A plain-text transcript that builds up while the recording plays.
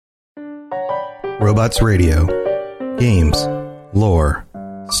Robots Radio. Games, lore,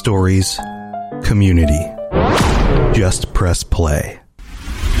 stories, community. Just press play.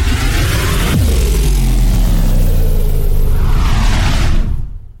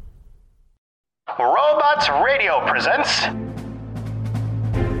 Robots Radio presents...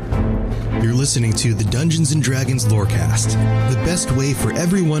 You're listening to the Dungeons & Dragons Lorecast, the best way for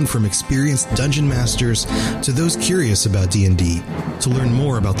everyone from experienced dungeon masters to those curious about D&D to learn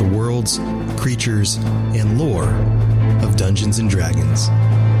more about the worlds, creatures, and lore of Dungeons & Dragons.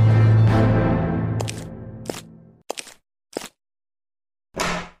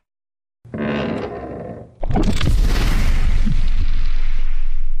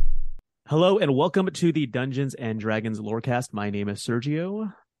 Hello and welcome to the Dungeons & Dragons Lorecast. My name is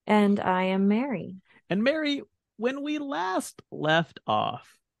Sergio. And I am Mary. And Mary, when we last left off,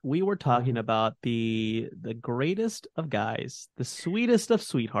 we were talking about the greatest of guys, the sweetest of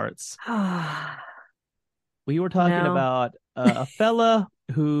sweethearts. We were talking about a fella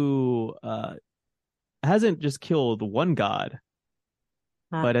who hasn't just killed one god,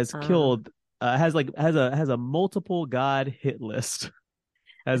 but has killed has a multiple god hit list,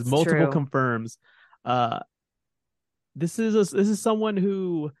 has multiple confirms. This is someone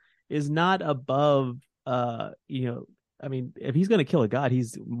who is not above, I mean, if he's going to kill a god,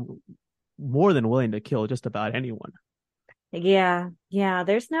 he's more than willing to kill just about anyone. Yeah.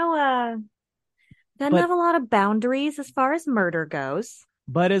 There's doesn't have a lot of boundaries as far as murder goes.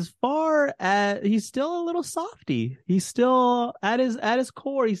 But as far as he's still a little softy, he's still at his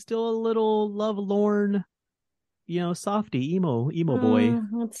core, he's still a little lovelorn, softy, emo boy.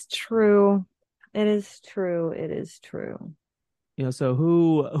 That's true. It is true. So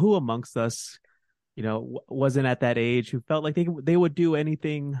who amongst us, wasn't at that age who felt like they would do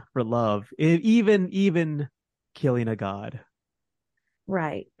anything for love, even killing a god.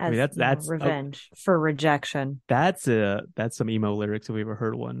 Right. That's revenge for rejection. That's some emo lyrics if we ever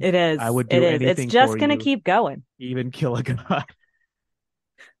heard one. It is. I would do anything. It's just for going to you, keep going. even kill a god.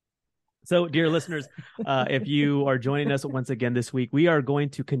 So, dear listeners, if you are joining us once again this week, we are going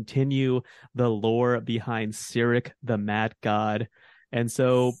to continue the lore behind Cyric, the Mad God. And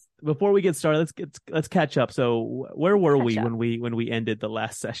so, before we get started, let's catch up. So, where were we when we ended the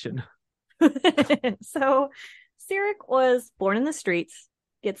last session? So, Cyric was born in the streets,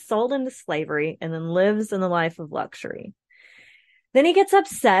 gets sold into slavery, and then lives in the life of luxury. Then he gets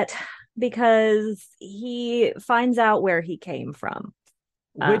upset because he finds out where he came from.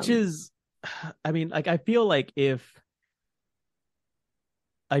 Which is, I mean, like, I feel like I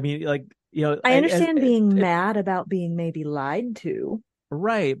understand being mad about being maybe lied to.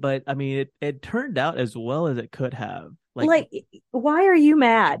 Right. But I mean, it turned out as well as it could have. Like, why are you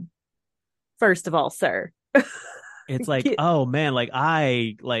mad? First of all, sir. It's like, oh man,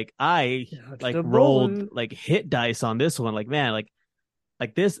 I rolled hit dice on this one. Like, man,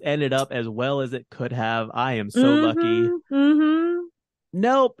 like this ended up as well as it could have. I am so lucky.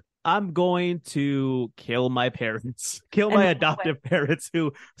 Nope. I'm going to kill my parents, my adoptive parents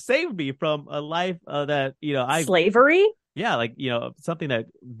who saved me from a life that, slavery. Yeah. Something that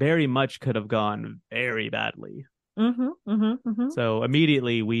very much could have gone very badly. So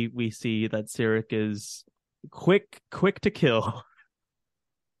immediately we see that Cyric is quick to kill.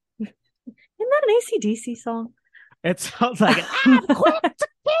 Isn't that an AC/DC song? It sounds like I'm quick to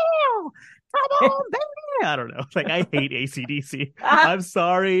kill. Come on, baby. I don't know. I hate AC/DC. I'm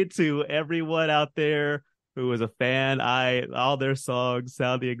sorry to everyone out there who was a fan. All their songs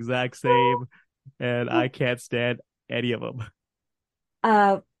sound the exact same, and I can't stand any of them.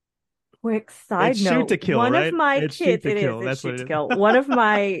 Quick side it's note. Shoot to kill, one right? of my it's kids, shoot to it kill. is. That's Shoot what to it kill. One of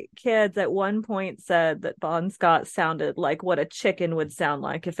my kids at one point said that Bon Scott sounded like what a chicken would sound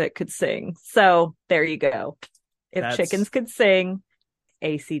like if it could sing. So there you go. If chickens could sing,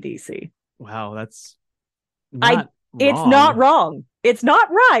 AC/DC. Wow, that's wrong. It's not wrong. It's not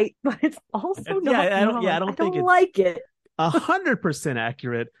right, but it's also not wrong. I don't think it's like it. 100%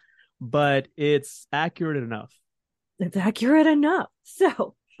 accurate, but it's accurate enough. It's accurate enough.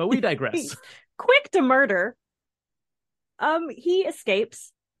 So, but we digress. Quick to murder. He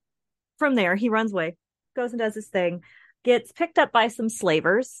escapes from there. He runs away, goes and does his thing, gets picked up by some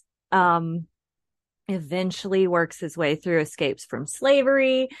slavers. Eventually works his way through, escapes from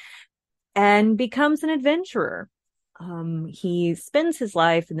slavery, and becomes an adventurer. He spends his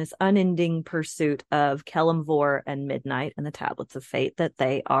life in this unending pursuit of Kelemvor and Midnight and the Tablets of Fate that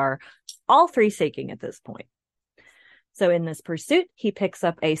they are all three seeking at this point. So in this pursuit, he picks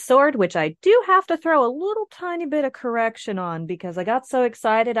up a sword, which I do have to throw a little tiny bit of correction on because I got so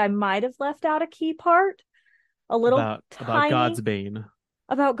excited I might have left out a key part. A little about God's Bane.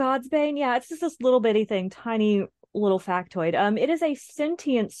 About God's Bane? Yeah, it's just this little bitty thing, tiny little factoid. It is a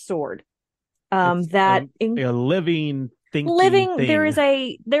sentient sword. It's That a living, thinking living thing. there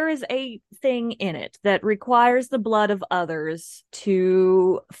is a thing in it that requires the blood of others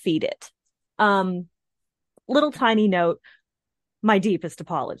to feed it. Little tiny note, my deepest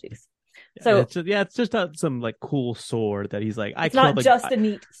apologies. So it's just some like cool sword that he's like, it's not just a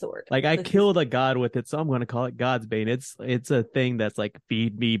neat sword. Like I killed a god with it, so I'm going to call it God's Bane. It's a thing that's like,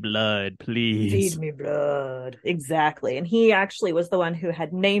 feed me blood, please. Feed me blood. Exactly. And he actually was the one who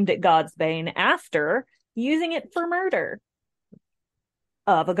had named it God's Bane after using it for murder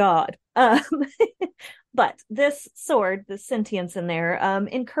of a god. But this sword, the sentience in there,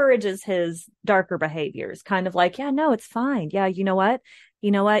 encourages his darker behaviors. Kind of like, yeah, no, it's fine. Yeah, you know what?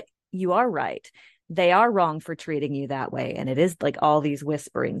 You are right. They are wrong for treating you that way. And it is like all these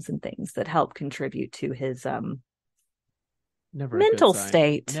whisperings and things that help contribute to his mental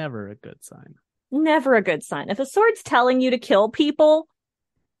state. Never a good sign. Never a good sign. If a sword's telling you to kill people,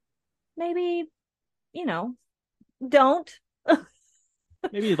 maybe, don't.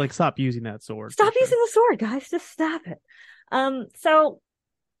 Maybe like stop using that sword. Stop using the sword, guys. Just stop it. So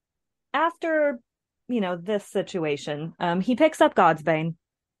after, this situation, he picks up God's Bane.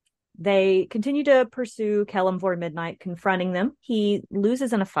 They continue to pursue Kelemvor Midnight, confronting them. He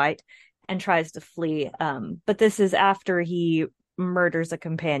loses in a fight and tries to flee. But this is after he murders a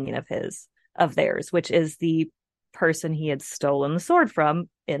companion of theirs, which is the person he had stolen the sword from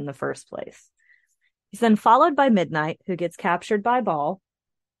in the first place. He's then followed by Midnight, who gets captured by Baal.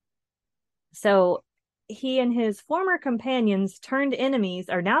 So he and his former companions turned enemies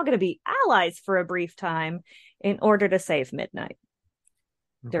are now going to be allies for a brief time in order to save Midnight.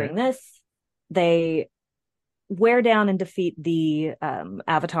 Okay. During this, they wear down and defeat the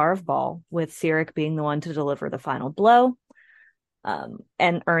Avatar of Baal, with Cyric being the one to deliver the final blow,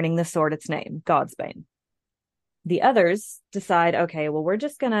 and earning the sword its name, God's Bane. The others decide, okay, well,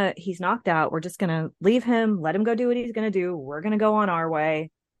 he's knocked out. We're just going to leave him, let him go do what he's going to do. We're going to go on our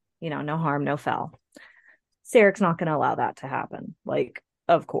way. No harm, no foul. Cyric's not going to allow that to happen. Like,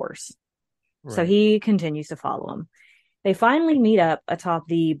 of course. Right. So he continues to follow him. They finally meet up atop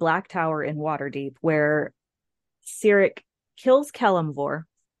the Black Tower in Waterdeep, where Cyric kills Kelemvor,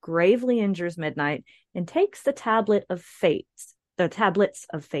 gravely injures Midnight, and takes the tablets of fate,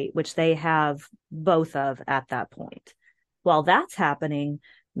 which they have both of at that point. While that's happening,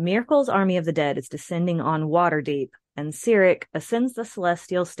 Mirkul's army of the dead is descending on Waterdeep, and Cyric ascends the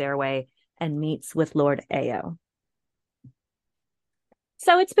celestial stairway and meets with Lord Ao.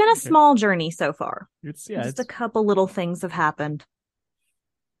 So it's been a small journey so far. It's a couple little things have happened.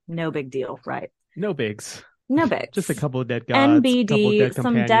 No big deal, right? No bigs. No bigs. Just a couple of dead gods. NBD,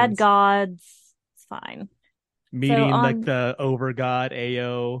 some dead gods. It's fine. Meeting the over god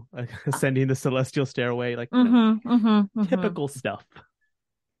Ao, ascending the celestial stairway, typical stuff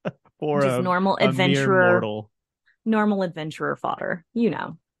for just normal adventurer, normal adventurer fodder.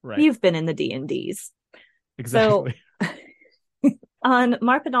 Right? You've been in the D&Ds, exactly. So, on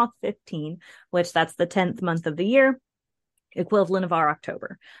Marpenoth 15, which that's the 10th month of the year, equivalent of our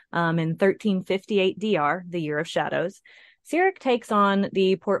October, in 1358 DR, the Year of Shadows, Cyric takes on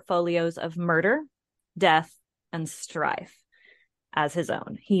the portfolios of murder, death, and strife as his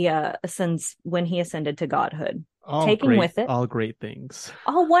own. He ascended to godhood, with it all great things,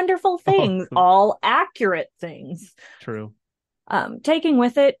 all wonderful things, all accurate things. True. Taking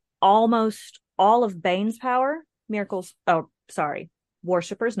with it almost all of Bane's power,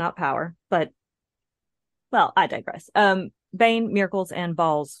 worshippers, not power, but I digress. Bane, Mirkul's, and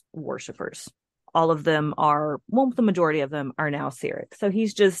Baal's worshippers. All of them the majority of them are now Cyric. So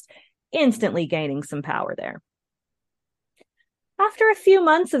he's just instantly gaining some power there. After a few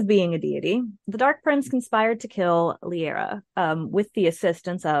months of being a deity, the Dark Prince conspired to kill Liera, with the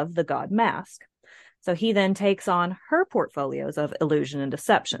assistance of the god Mask. So he then takes on her portfolios of illusion and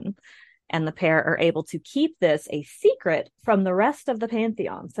deception, and the pair are able to keep this a secret from the rest of the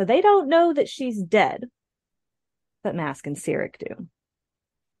Pantheon. So they don't know that she's dead, but Mask and Cyric do.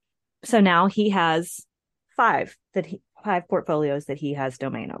 So now he has five portfolios that he has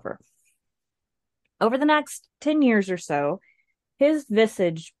domain over. Over the next 10 years or so, his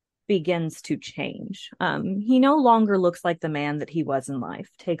visage begins to change. He no longer looks like the man that he was in life,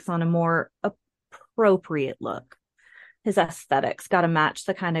 takes on a more appropriate look. His aesthetics got to match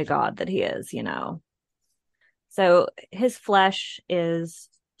the kind of god that he is, So his flesh is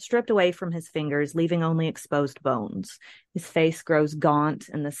stripped away from his fingers, leaving only exposed bones. His face grows gaunt,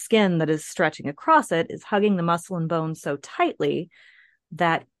 and the skin that is stretching across it is hugging the muscle and bone so tightly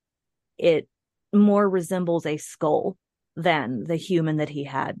that it more resembles a skull than the human that he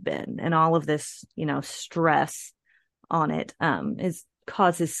had been. And all of this, stress on it is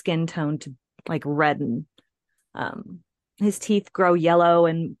cause his skin tone to like redden. His teeth grow yellow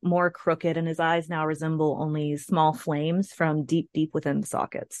and more crooked, and his eyes now resemble only small flames from deep, deep within the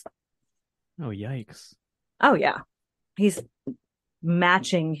sockets. Oh, yikes. Oh, yeah. He's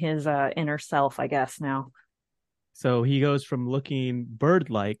matching his inner self, I guess, now. So he goes from looking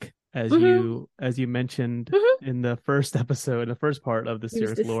bird-like, as you mentioned in the first episode, the first part of the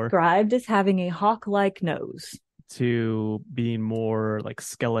Cyric lore, described as having a hawk-like nose, to being more like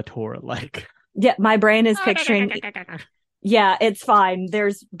Skeletor-like. Yeah, my brain is picturing. Yeah, it's fine.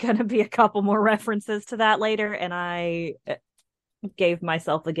 There's gonna be a couple more references to that later, and I gave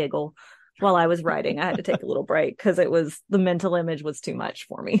myself a giggle while I was writing. I had to take a little break because the mental image was too much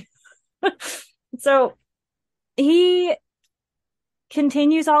for me. So he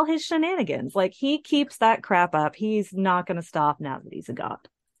continues all his shenanigans. Like, he keeps that crap up. He's not going to stop now that he's a god.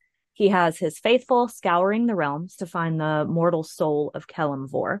 He has his faithful scouring the realms to find the mortal soul of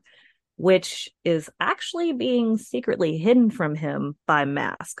Kelemvor, which is actually being secretly hidden from him by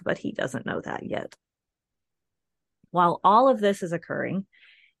Mask, but he doesn't know that yet. While all of this is occurring,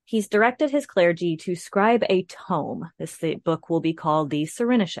 he's directed his clergy to scribe a tome. This book will be called the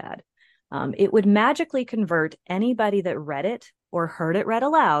Serenishad. It would magically convert anybody that read it or heard it read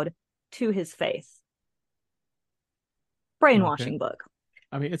aloud to his faith. Brainwashing book.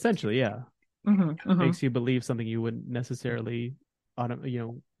 I mean, essentially, yeah. Makes you believe something you wouldn't necessarily,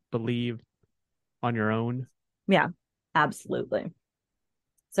 believe on your own. Yeah, absolutely.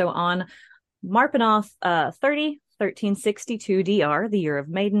 So on Marpenoth 1362 DR, the Year of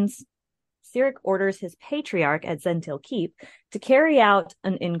Maidens, Cyric orders his patriarch at Zentil Keep to carry out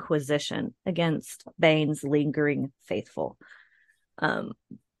an inquisition against Bane's lingering faithful.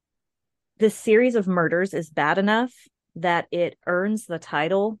 This series of murders is bad enough that it earns the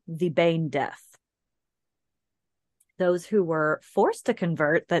title the Bane Death. Those who were forced to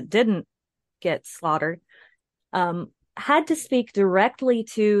convert that didn't get slaughtered had to speak directly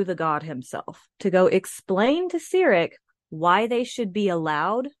to the god himself to go explain to Cyric why they should be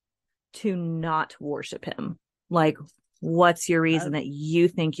allowed to not worship him. Like, what's your reason that you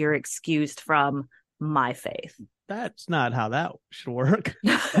think you're excused from my faith? That's not how that should work.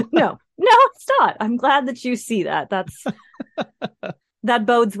 No, it's not. I'm glad that you see that. That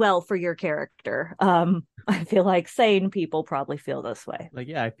bodes well for your character. I feel like sane people probably feel this way. Like,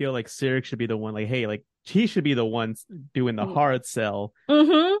 yeah, I feel like Cyric should be the one, like, hey, like, he should be the one doing the hard sell.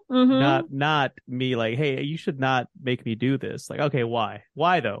 Not me, like, hey, you should not make me do this. Like, okay, why?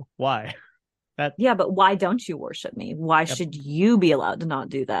 Why though? Why? Yeah, but why don't you worship me? Why should you be allowed to not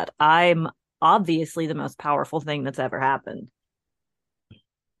do that? I'm obviously the most powerful thing that's ever happened.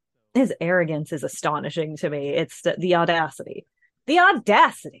 His arrogance is astonishing to me. It's the audacity. The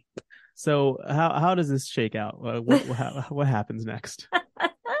audacity. So how does this shake out? What happens next?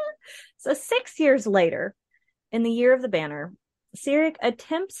 So 6 years later, in the Year of the Banner, Cyric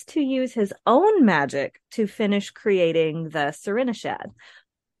attempts to use his own magic to finish creating the Serenishad.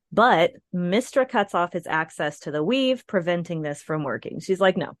 But Mystra cuts off his access to the weave, preventing this from working. She's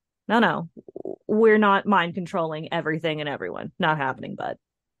like, no. We're not mind controlling everything and everyone. Not happening, bud.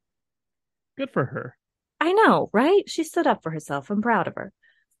 Good for her. I know, right? She stood up for herself. I'm proud of her.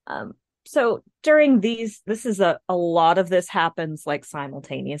 So during this is a lot of this happens like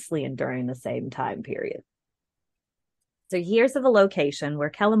simultaneously and during the same time period. So here's the location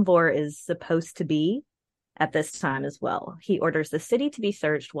where Kelemvor is supposed to be at this time as well. He orders the city to be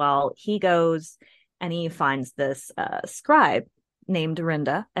searched while he goes and he finds this scribe named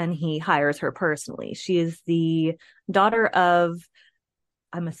Rinda, and he hires her personally. She is the daughter of,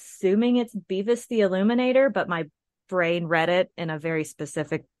 I'm assuming it's Beavis the Illuminator, but my brain read it in a very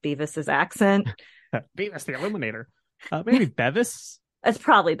specific Beavis's accent. Beavis the Illuminator. Maybe Bevis? It's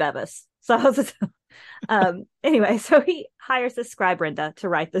probably Bevis. So anyway, so he hires the scribe Rinda to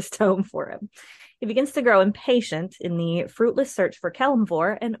write this tome for him. He begins to grow impatient in the fruitless search for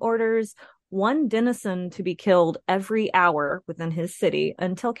Kelemvor and orders one denizen to be killed every hour within his city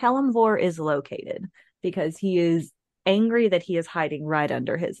until Kelemvor is located, because he is angry that he is hiding right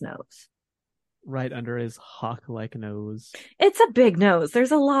under his nose. Right under his hawk-like nose. It's a big nose.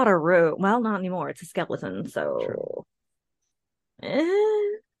 There's a lot of room. Well, not anymore. It's a skeleton, so...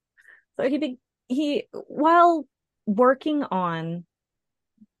 So he while working on...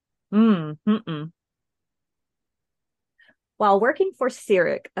 While working for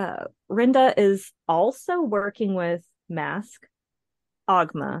Cyric, Rinda is also working with Mask,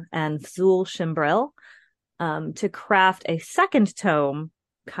 Ogma, and Zul Shimbrel to craft a second tome,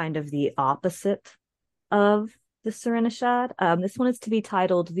 kind of the opposite of the Serenishad. This one is to be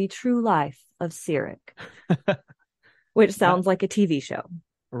titled The True Life of Sirik, which sounds like a TV show.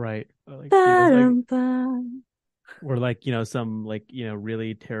 Right. Like, Ba-dum-bum. or like, some like,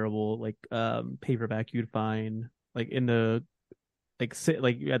 really terrible like paperback you'd find like in the like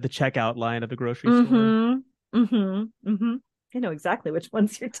at the checkout line of the grocery store. I know exactly which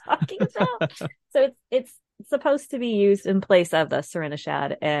ones you're talking about. So it's supposed to be used in place of the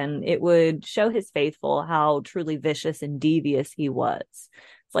Serenishad, and it would show his faithful how truly vicious and devious he was.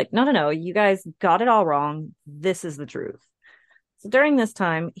 It's like, no, you guys got it all wrong. This is the truth. So during this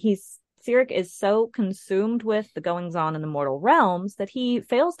time, Sirik is so consumed with the goings-on in the mortal realms that he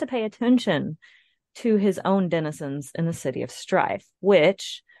fails to pay attention to his own denizens in the City of Strife,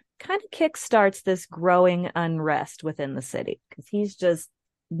 which kind of kickstarts this growing unrest within the city because he's just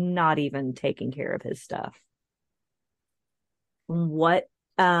not even taking care of his stuff. What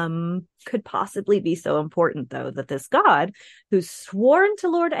could possibly be so important, though, that this god, who sworn to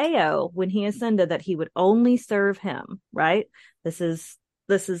Lord Ao when he ascended that he would only serve him, right? This is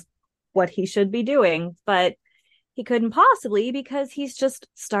what he should be doing, but he couldn't possibly because he's just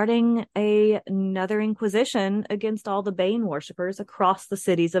starting another inquisition against all the Bane worshippers across the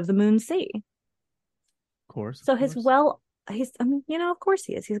cities of the Moon Sea. Of course. So of course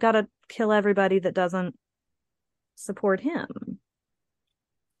he is. He's got to kill everybody that doesn't support him.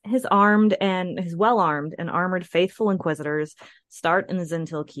 His well-armed and armored faithful inquisitors start in the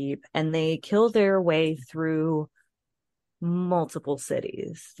Zintil Keep, and they kill their way through multiple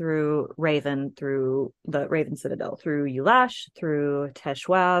cities, through the Raven Citadel, through Ulash, through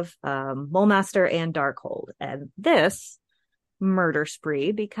Teshwav, Mulmaster, and Darkhold. And this murder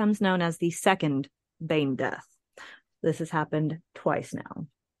spree becomes known as the Second Bane Death. This has happened twice now.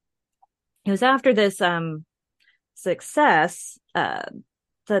 It was after this success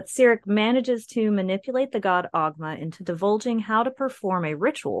that Sirik manages to manipulate the god Ogma into divulging how to perform a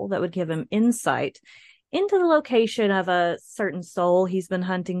ritual that would give him insight into the location of a certain soul he's been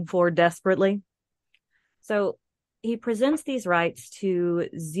hunting for desperately. So he presents these rites to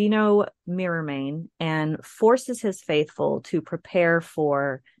Zeno Mirrormane and forces his faithful to prepare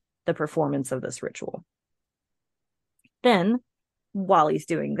for the performance of this ritual. Then, while he's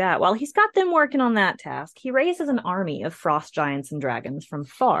doing that, while he's got them working on that task, he raises an army of frost giants and dragons from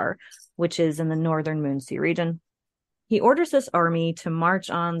Thar, which is in the northern Moonsea region. He orders this army to march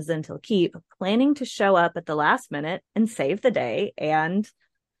on Zintil Keep, planning to show up at the last minute and save the day and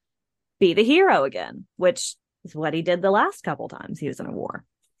be the hero again, which is what he did the last couple times he was in a war.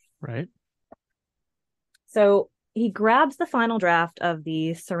 Right. So he grabs the final draft of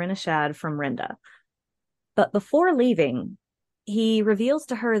the Serenishad from Rinda. But before leaving, he reveals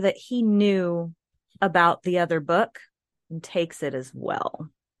to her that he knew about the other book and takes it as well.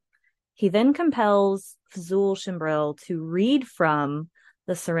 He then compels Fzul Shimbril to read from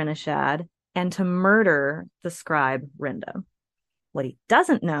the Serenishad and to murder the scribe Rinda. What he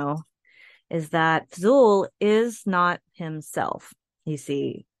doesn't know is that Fzul is not himself. You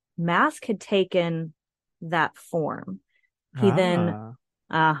see, Mask had taken that form. He then,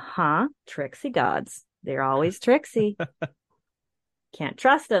 tricksy gods. They're always tricksy. Can't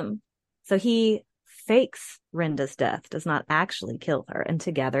trust them. So he fakes Rinda's death, does not actually kill her, and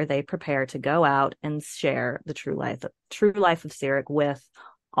together they prepare to go out and share the true life of Sirik with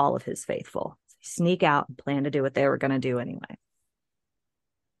all of his faithful. So they sneak out and plan to do what they were going to do anyway.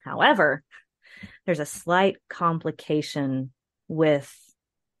 However, there's a slight complication with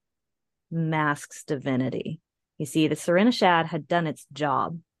Mask's divinity. You see, the Serenishad had done its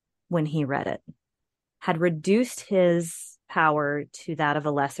job when he read it, had reduced his power to that of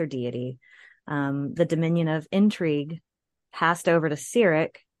a lesser deity. The dominion of intrigue passed over to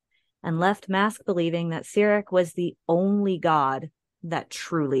Sirik and left Mask believing that Sirik was the only god that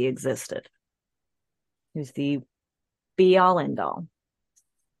truly existed. He was the be-all, end-all.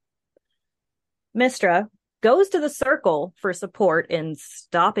 Mystra goes to the Circle for support in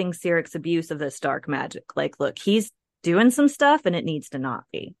stopping Sirik's abuse of this dark magic. Like, look, he's doing some stuff and it needs to not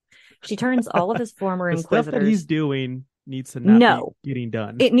be. She turns all of his former inquisitors... stuff that he's doing needs to not be getting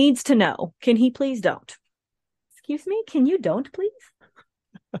done. It needs to know. Can he please don't? Excuse me? Can you don't, please?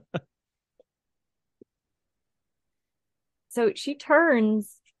 So she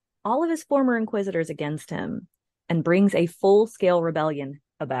turns all of his former inquisitors against him and brings a full-scale rebellion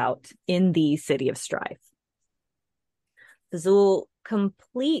about in the City of Strife. Fzul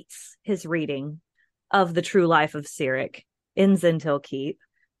completes his reading of the true life of Sirik in Zintil Keep.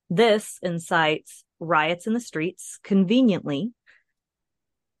 This incites riots in the streets, conveniently,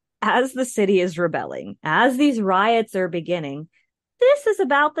 as the city is rebelling. As these riots are beginning, this is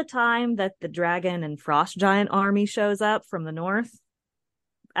about the time that the dragon and frost giant army shows up from the north,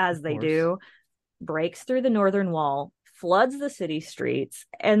 as they do, breaks through the northern wall, floods the city streets,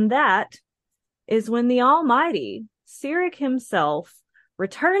 and that is when the almighty Cyric himself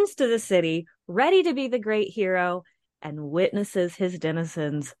returns to the city, ready to be the great hero, and witnesses his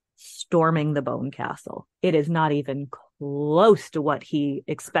denizens storming the Bone Castle. It is not even close to what he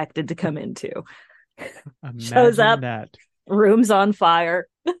expected to come into. Shows up, that. Room's on fire.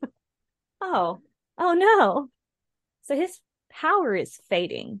 Oh no. So his power is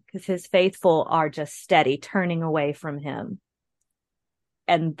fading because his faithful are just steady turning away from him.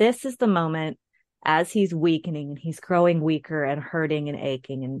 And this is the moment, as he's weakening, he's growing weaker and hurting and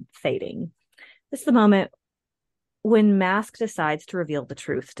aching and fading. This is the moment when Mask decides to reveal the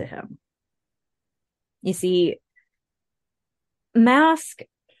truth to him. You see, Mask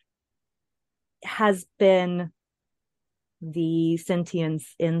has been the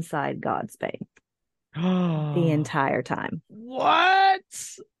sentience inside Godsbane the entire time. What?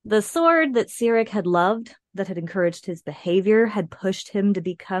 The sword that Cyric had loved, that had encouraged his behavior, had pushed him to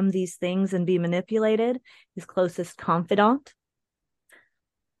become these things and be manipulated, his closest confidant,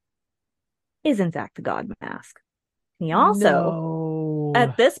 is in fact the god Mask. He also,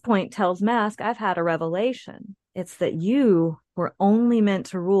 at this point, tells Mask, I've had a revelation. It's that you were only meant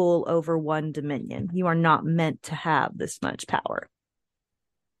to rule over one dominion. You are not meant to have this much power.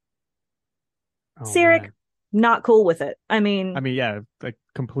 Cyric, not cool with it. I mean, yeah, like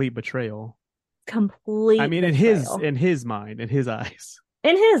complete betrayal. Complete. I mean, betrayal. in his mind, in his eyes.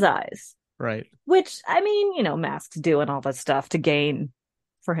 In his eyes. Right. Which, I mean, you know, Mask's doing all this stuff to gain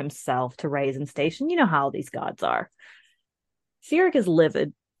for himself, to raise and station. You know how these gods are. Cyric is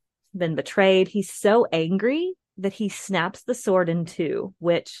livid, been betrayed. He's so angry that he snaps the sword in two,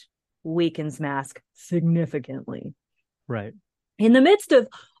 which weakens Mask significantly. Right. In the midst of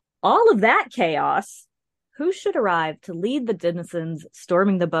all of that chaos, who should arrive to lead the denizens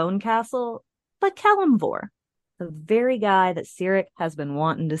storming the Bone Castle but Kelemvor, the very guy that Cyric has been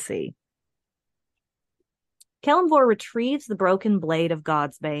wanting to see. Kelemvor retrieves the broken blade of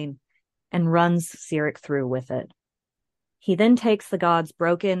Godsbane and runs Cyric through with it. He then takes the god's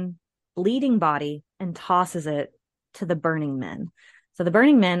broken, bleeding body and tosses it to the Burning Men. So the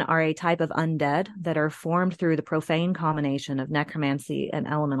Burning Men are a type of undead that are formed through the profane combination of necromancy and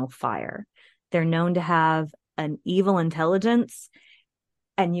elemental fire. They're known to have an evil intelligence,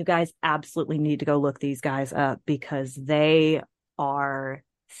 and you guys absolutely need to go look these guys up because they are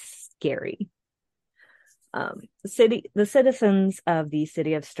scary. The citizens of the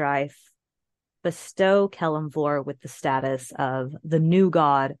City of Strife bestow Kelemvor with the status of the new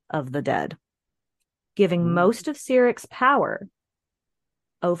god of the dead, giving most of Cyric's power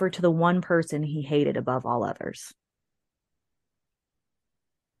over to the one person he hated above all others.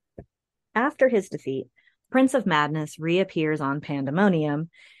 After his defeat, Prince of Madness reappears on Pandemonium,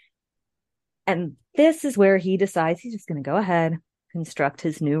 and this is where he decides he's just going to go ahead, construct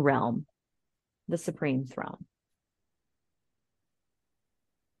his new realm, the Supreme Throne.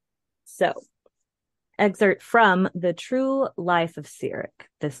 So, excerpt from The True Life of Cyric.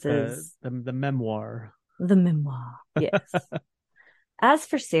 This is the memoir. The memoir, yes. As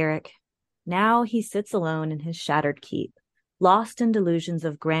for Cyric, now he sits alone in his shattered keep, lost in delusions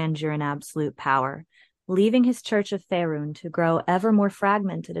of grandeur and absolute power, leaving his church of Faerun to grow ever more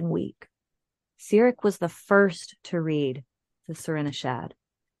fragmented and weak. Cyric was the first to read the Serenishad.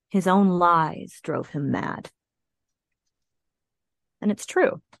 His own lies drove him mad. And it's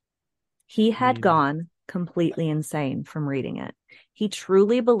true. He had gone completely insane from reading it. He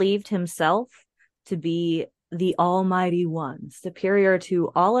truly believed himself to be the Almighty One, superior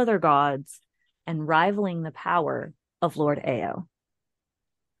to all other gods and rivaling the power of Lord Ao.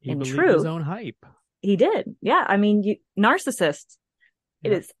 He believed his own hype. He did. Yeah. I mean, narcissist.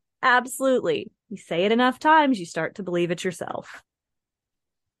 It is absolutely. You say it enough times, you start to believe it yourself.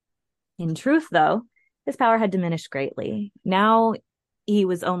 In truth, though, his power had diminished greatly. Now he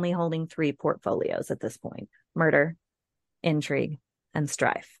was only holding 3 portfolios at this point: murder, intrigue, and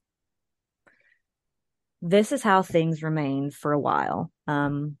strife. This is how things remained for a while,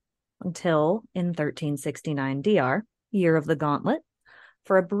 until in 1369 DR, Year of the Gauntlet.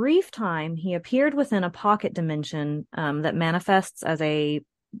 For a brief time, he appeared within a pocket dimension that manifests as a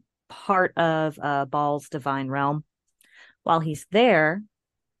part of Baal's divine realm. While he's there,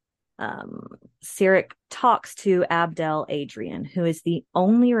 Cyric talks to Abdel Adrian, who is the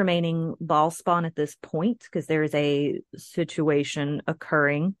only remaining Baal spawn at this point, because there is a situation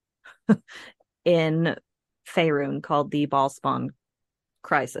occurring in Faerun called the Baal spawn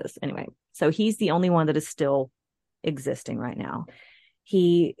crisis. Anyway, so he's the only one that is still existing right now.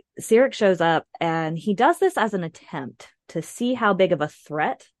 Cyric shows up, and he does this as an attempt to see how big of a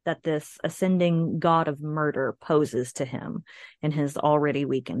threat that this ascending god of murder poses to him in his already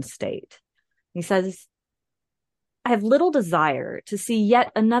weakened state. He says, I have little desire to see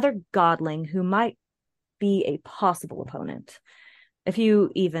yet another godling who might be a possible opponent, if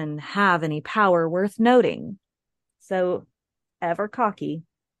you even have any power worth noting. So, ever cocky,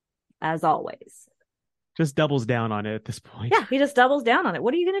 as always. Just doubles down on it at this point. Yeah, he just doubles down on it.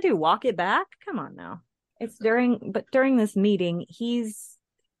 What are you going to do? Walk it back? Come on now. During this meeting, he's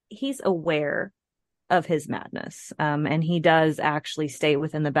aware of his madness. And he does actually stay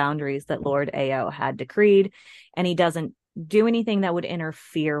within the boundaries that Lord Ao had decreed. And he doesn't do anything that would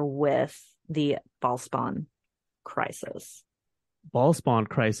interfere with the Ballspawn crisis. Ballspawn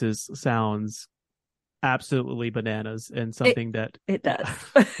crisis sounds absolutely bananas, and something that it does.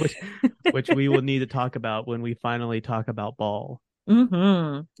 which we will need to talk about when we finally talk about Ball.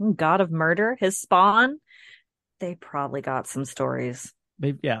 Mm-hmm. God of murder, his spawn, they probably got some stories.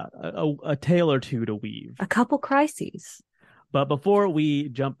 A tale or two to weave. A couple crises. But before we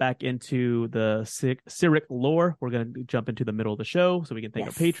jump back into the Cyric lore, we're going to jump into the middle of the show so we can thank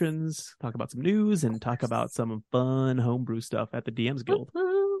our patrons, talk about some news, and talk about some fun homebrew stuff at the DMs Guild.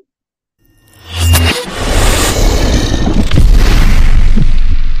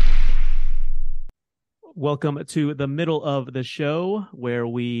 Welcome to the middle of the show, where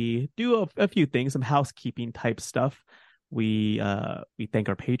we do a few things, some housekeeping type stuff. We thank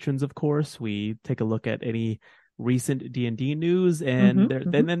our patrons, of course. We take a look at any recent D&D news, and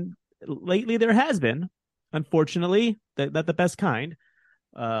then lately there has been, unfortunately, that the best kind.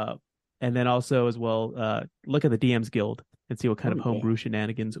 And then also as well, look at the DMs Guild and see what kind of homebrew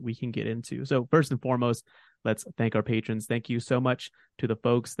shenanigans we can get into. So first and foremost, let's thank our patrons. Thank you so much to the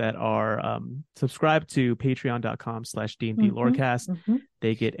folks that are subscribed to patreon.com/D&D Lorecast.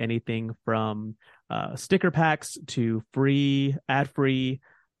 They get anything from sticker packs to free, ad-free,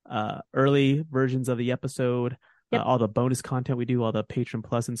 early versions of the episode, all the bonus content we do, all the Patron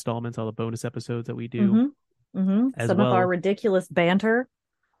Plus installments, all the bonus episodes that we do. Some of our ridiculous banter.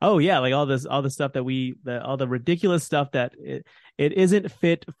 Oh yeah, like all the stuff that all the ridiculous stuff that it isn't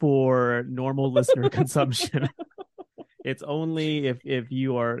fit for normal listener consumption. It's only if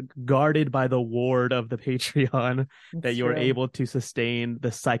you are guarded by the ward of the Patreon that you're able to sustain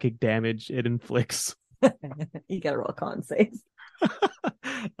the psychic damage it inflicts. You gotta roll con saves.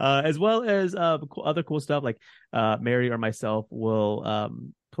 As well as other cool stuff like Mary or myself will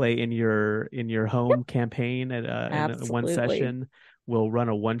play in your home campaign in one session. We'll run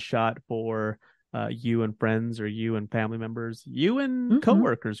a one shot for you and friends, or you and family members, you and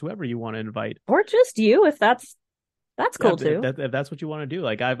coworkers, whoever you want to invite, or just you, if that's cool too. If that's what you want to do.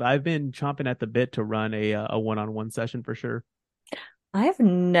 Like I've been chomping at the bit to run a one-on-one session for sure. I've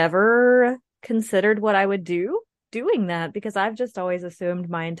never considered what I would do doing that, because I've just always assumed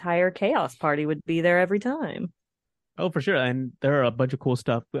my entire chaos party would be there every time. Oh, for sure. And there are a bunch of cool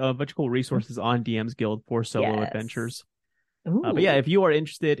stuff, a bunch of cool resources on DMs Guild for solo adventures. But yeah, if you are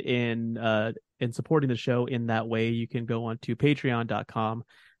interested in supporting the show in that way, you can go on to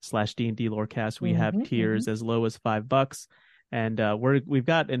patreon.com/D&D Lorecast. We have tiers as low as $5. And we're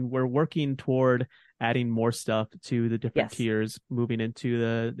working toward adding more stuff to the different tiers, moving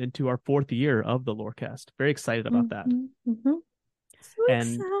into our fourth year of the Lorecast. Very excited about that. So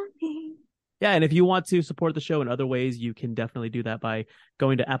exciting. Yeah, and if you want to support the show in other ways, you can definitely do that by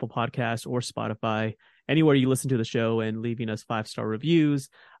going to Apple Podcasts or Spotify, anywhere you listen to the show, and leaving us 5-star reviews.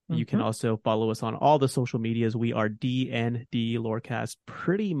 You can also follow us on all the social medias. We are DND Lorecast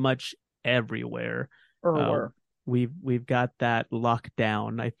pretty much everywhere. We've got that locked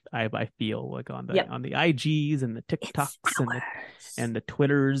down. I feel like on the IGs and the TikToks and the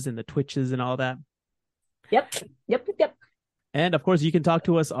Twitters and the Twitches and all that. Yep. And of course, you can talk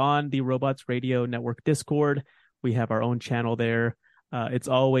to us on the Robots Radio Network Discord. We have our own channel there. It's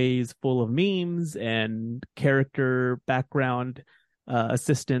always full of memes and character background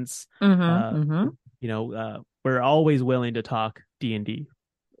assistance. You know, we're always willing to talk D&D.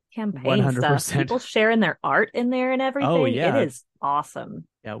 Campaign 100%. stuff. People sharing their art in there and everything. Oh yeah, it is awesome.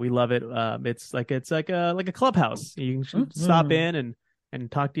 Yeah, we love it. It's like a clubhouse. You can stop in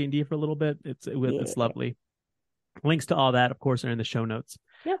and talk D&D for a little bit. It's lovely. Links to all that, of course, are in the show notes.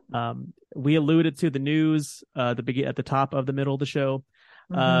 Yep. We alluded to the news at the top of the middle of the show.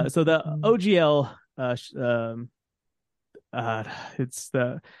 So the OGL, it's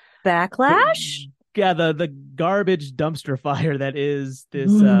the backlash. The garbage dumpster fire that is this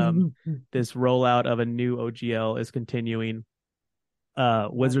this rollout of a new OGL is continuing.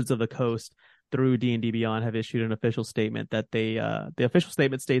 Wizards of the Coast through D&D Beyond have issued an official statement that the official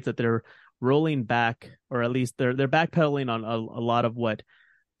statement states that they're rolling back, or at least they're backpedaling on a lot of what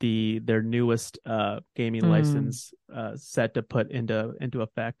their newest gaming license set to put into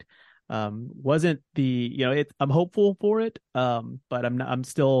effect. Wasn't I'm hopeful for it, but I'm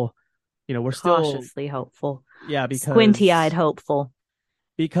still, we're cautiously hopeful. Yeah, because squinty-eyed hopeful.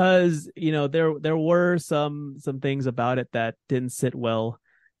 Because there were some things about it that didn't sit well,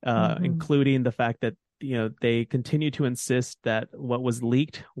 including the fact that they continue to insist that what was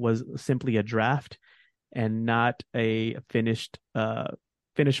leaked was simply a draft and not a finished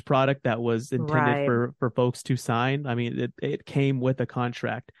product that was intended for folks to sign. I mean, it came with a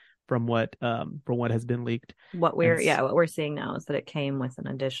contract from what has been leaked. What we're seeing now is that it came with an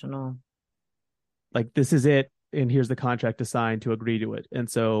additional, like, this is it, and here's the contract to sign to agree to it. And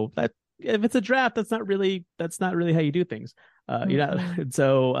so that, if it's a draft, that's not really how you do things. And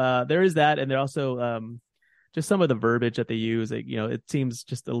so there is that, and there also just some of the verbiage that they use. Like, it seems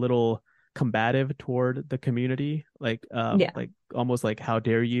just a little combative toward the community, like almost like, how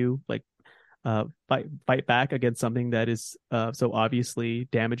dare you, like, fight back against something that is so obviously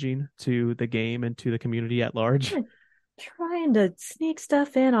damaging to the game and to the community at large. Trying to sneak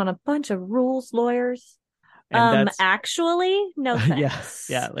stuff in on a bunch of rules lawyers. Actually, no thanks.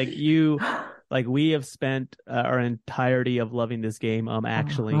 Yeah. Like we have spent our entirety of loving this game.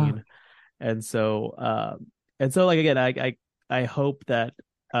 And so like, again, I hope that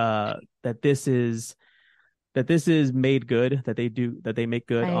this is made good, that they make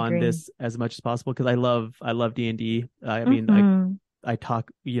good on this as much as possible, because I love D&D. I mean, I talk,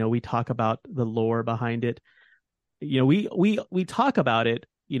 we talk about the lore behind it. We talk about it,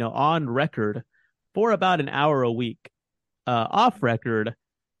 on record for about an hour a week. Off record,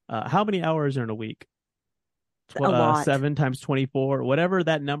 how many hours are in a week? A lot. 7 times 24, whatever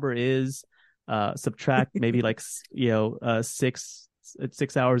that number is. Subtract maybe like 6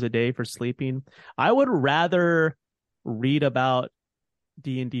 hours a day for sleeping. I would rather read about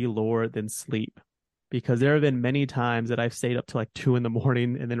D&D lore than sleep, because there have been many times that I've stayed up to like 2 a.m.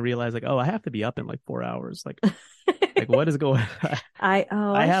 and then realized, like, oh, I have to be up in like 4 hours. Like what is going on?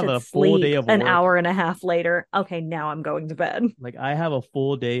 I have a full day of work. An hour and a half later. Okay, now I'm going to bed. Like, I have a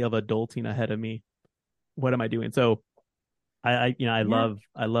full day of adulting ahead of me. What am I doing? So I love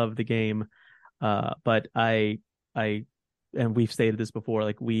the game. But and we've stated this before,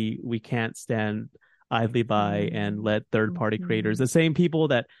 like, we can't stand idly by and let third-party creators, the same people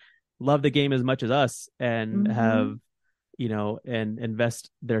that love the game as much as us and have, and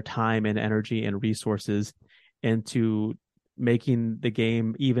invest their time and energy and resources into making the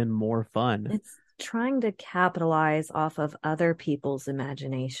game even more fun. It's trying to capitalize off of other people's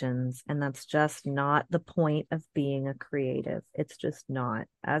imaginations, and that's just not the point of being a creative. It's just not.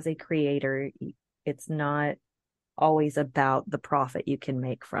 As a creator, it's not always about the profit you can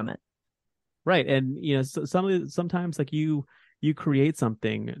make from it. Right. And sometimes, like, you create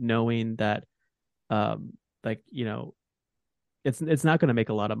something knowing that it's not going to make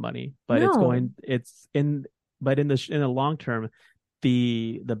a lot of money, but in the long term,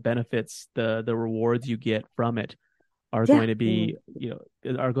 the benefits, the rewards you get from it are going to be,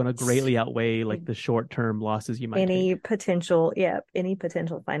 are going to greatly outweigh like the short-term losses you might any take. potential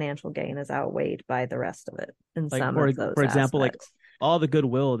financial gain is outweighed by the rest of it. For example, like, all the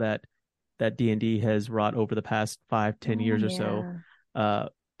goodwill that D&D has wrought over the past 5-10 years or so,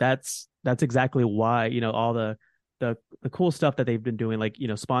 that's exactly why, all the cool stuff that they've been doing, like,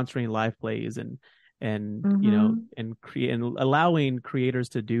 sponsoring live plays and allowing creators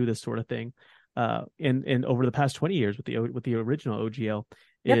to do this sort of thing in over the past 20 years with the original OGL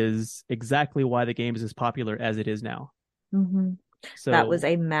is exactly why the game is as popular as it is now. So that was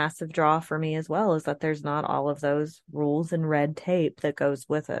a massive draw for me as well, is that there's not all of those rules and red tape that goes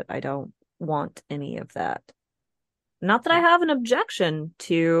with it. I don't want any of that. Not that I have an objection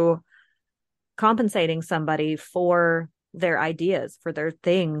to compensating somebody for their ideas, for their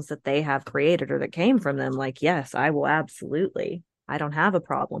things that they have created or that came from them. Like, yes, I will absolutely. I don't have a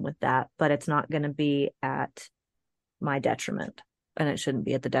problem with that, but it's not going to be at my detriment, and it shouldn't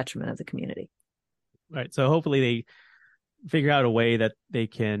be at the detriment of the community. Right. So hopefully they figure out a way that they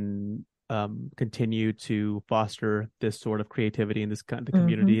can continue to foster this sort of creativity in this kind of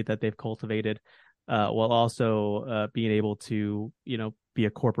community that they've cultivated, while also being able to, be a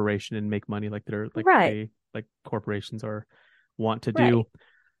corporation and make money like corporations want to do.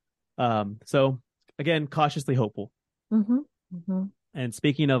 So again, cautiously hopeful. And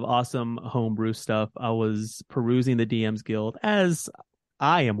speaking of awesome homebrew stuff, I was perusing the DM's Guild, as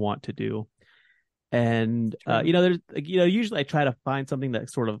I am wont to do. And, there's, usually I try to find something that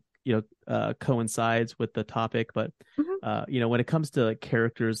sort of coincides with the topic, but Mhm. when it comes to like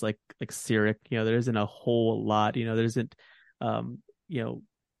characters like Cyric, there isn't a whole lot. Um, you know,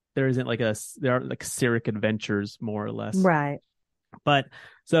 there isn't like there are like Cyric adventures more or less. Right. But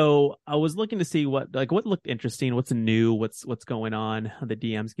so I was looking to see what looked interesting, what's new, what's going on the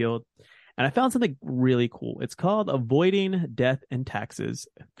DMs Guild, and I found something really cool. It's called Avoiding Death and Taxes: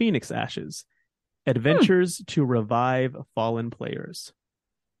 Phoenix Ashes, Adventures to Revive Fallen Players.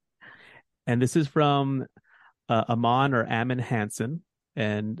 And this is from Amon or Ammon Hansen,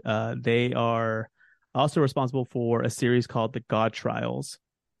 and they are also responsible for a series called the God Trials,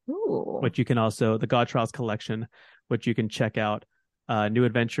 Ooh. which you can also the God Trials collection, which you can check out. New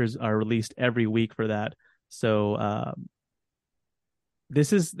adventures are released every week for that. So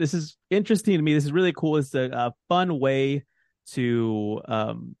this is interesting to me. This is really cool. It's a fun way to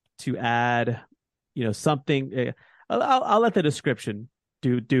add, something. I'll let the description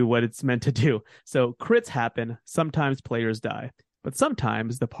do what it's meant to do. So crits happen. Sometimes players die, but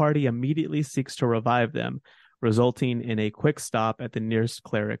sometimes the party immediately seeks to revive them, resulting in a quick stop at the nearest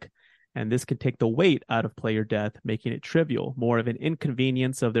cleric. And this can take the weight out of player death, making it trivial, more of an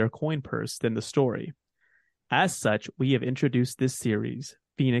inconvenience of their coin purse than the story. As such, we have introduced this series,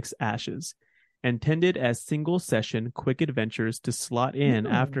 Phoenix Ashes, intended as single-session quick adventures to slot in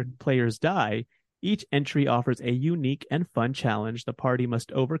after players die. Each entry offers a unique and fun challenge the party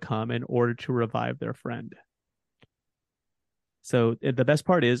must overcome in order to revive their friend. So the best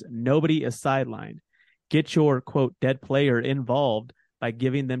part is nobody is sidelined. Get your, quote, dead player involved by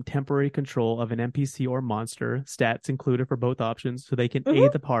giving them temporary control of an NPC or monster, stats included for both options, so they can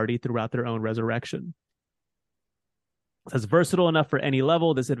aid the party throughout their own resurrection. It's versatile enough for any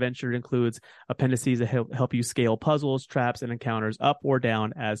level. This adventure includes appendices that help you scale puzzles, traps, and encounters up or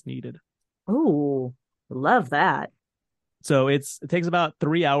down as needed. Ooh, love that. So it takes about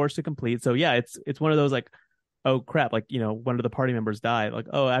 3 hours to complete. So yeah, it's one of those like, oh crap, like one of the party members died. Like,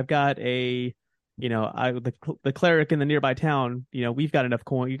 oh, I've got the cleric in the nearby town. We've got enough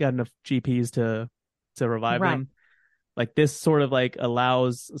coin, you got enough GPs to revive them. Like this sort of like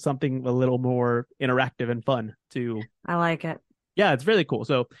allows something a little more interactive and fun to. I like it. Yeah, it's really cool.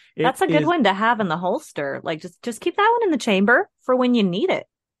 So that's a good one to have in the holster. Like just keep that one in the chamber for when you need it.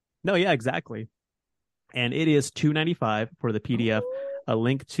 No, yeah, exactly. And it is $2.95 for the PDF. A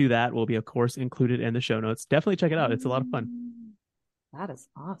link to that will be, of course, included in the show notes. Definitely check it out. It's a lot of fun. That is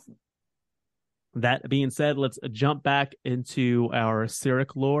awesome. That being said, let's jump back into our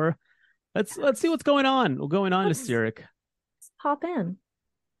Cyric lore. Let's see what's going on. To Cyric. Let's pop in.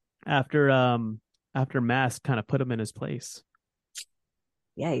 After Mask kind of put him in his place.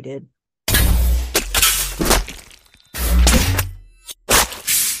 Yeah, he did.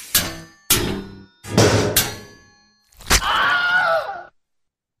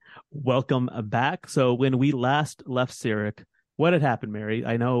 Welcome back. So when we last left Cyric, what had happened, Mary?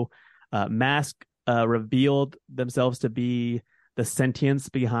 I know Mask revealed themselves to be the sentience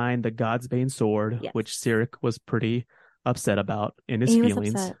behind the Godsbane sword, yes, which Cyric was pretty upset about in his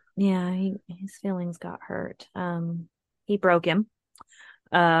feelings. Was upset. Yeah, his feelings got hurt. He broke him.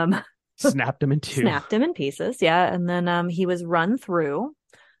 Snapped him in two. Snapped him in pieces, yeah. And then he was run through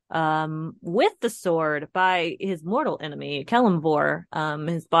with the sword by his mortal enemy, Kelemvor.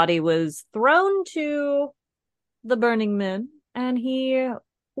 His body was thrown to the Burning Men, and he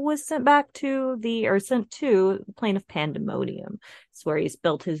was sent to the plane of Pandemonium. It's where he's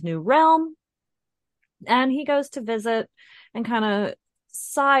built his new realm, and he goes to visit and kind of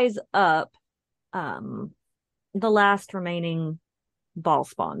size up the last remaining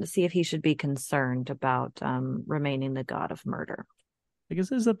Bhaalspawn to see if he should be concerned about remaining the god of murder. I guess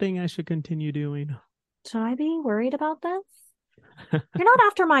this is a thing I should continue doing. Should I be worried about this? You're not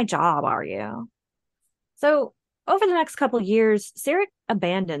after my job, are you? So over the next couple of years, Cyric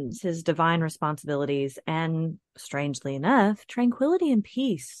abandons his divine responsibilities, and strangely enough, tranquility and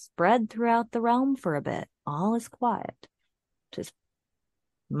peace spread throughout the realm for a bit. All is quiet. Just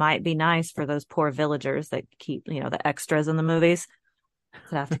might be nice for those poor villagers that keep, the extras in the movies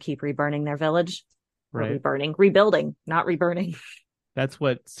that have to keep reburning their village. Right. Rebuilding, not reburning. That's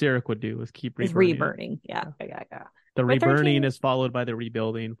what Cyric would do, is keep reburning. Is reburning. Yeah. The reburning is followed by the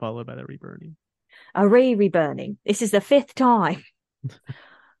rebuilding, followed by the reburning. A reburning. This is the 5th time.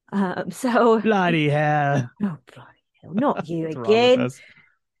 So bloody hell. Oh, bloody hell. Not you again.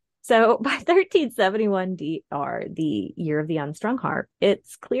 So by 1371 DR, the year of the unstrung harp,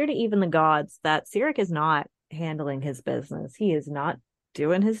 it's clear to even the gods that Cyric is not handling his business. He is not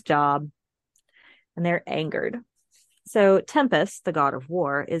doing his job, and they're angered. So Tempest, the god of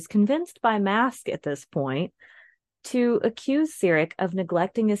war, is convinced by Mask at this point to accuse Cyric of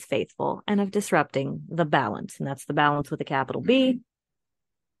neglecting his faithful and of disrupting the balance. And that's the balance with a capital B,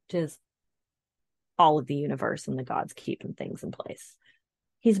 which is all of the universe and the gods keeping things in place.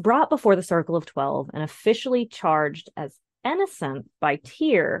 He's brought before the Circle of 12 and officially charged as innocent by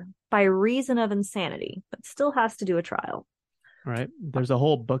Tyr by reason of insanity, but still has to do a trial. Right. There's a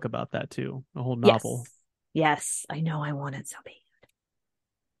whole book about that too, a whole novel. Yes, I know. I want it so bad.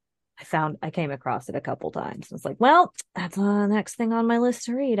 I came across it a couple times. I was like, well, that's the next thing on my list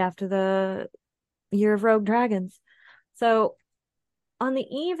to read after the Year of Rogue Dragons. So on the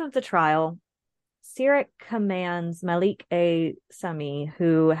eve of the trial, Cyric commands Malik A. Sami,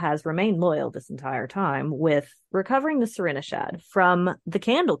 who has remained loyal this entire time, with recovering the Serenishad from the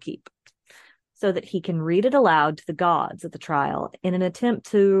Candlekeep so that he can read it aloud to the gods at the trial in an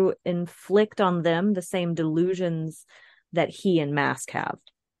attempt to inflict on them the same delusions that he and Mask have.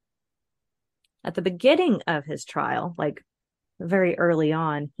 At the beginning of his trial, like very early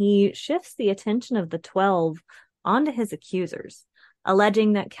on, he shifts the attention of the 12 onto his accusers,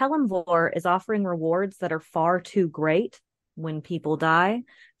 alleging that Kelemvor is offering rewards that are far too great when people die.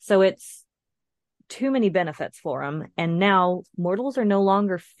 So it's too many benefits for him. And now mortals are no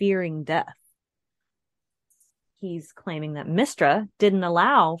longer fearing death. He's claiming that Mystra didn't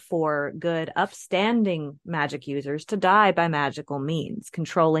allow for good, upstanding magic users to die by magical means,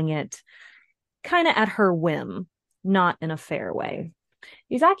 controlling it kind of at her whim, not in a fair way.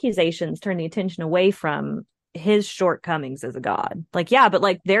 These accusations turn the attention away from his shortcomings as a god. Like, yeah, but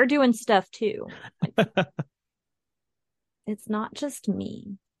like they're doing stuff too. Like, it's not just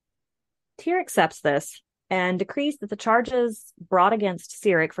me. Tyr accepts this and decrees that the charges brought against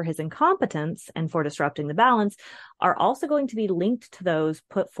Cyric for his incompetence and for disrupting the balance are also going to be linked to those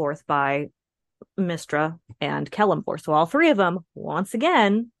put forth by Mystra and Kelemvor. So all three of them, once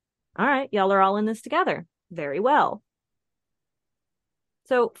again, all right, y'all are all in this together. Very well.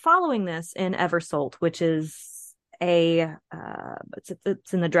 So following this in Eversult, which is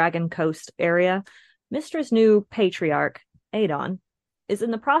it's in the Dragon Coast area, Mystra's new patriarch, Adon, is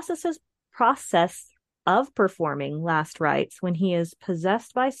in the process of performing last rites when he is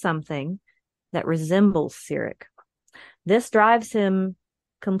possessed by something that resembles Cyric. This drives him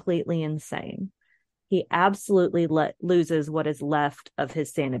completely insane. He absolutely loses what is left of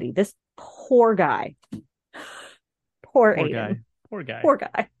his sanity. This poor guy. Poor Adon. Poor guy. Poor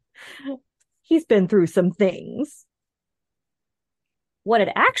guy. He's been through some things. What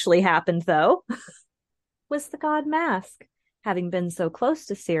had actually happened, though, was the god Mask, having been so close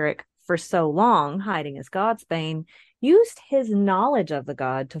to Cyric for so long, hiding his godsbane, used his knowledge of the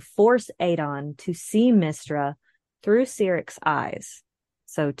god to force Adon to see Mystra through Cyric's eyes.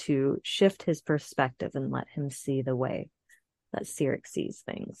 So to shift his perspective and let him see the way that Cyric sees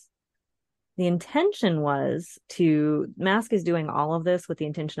things. The intention was Mask is doing all of this with the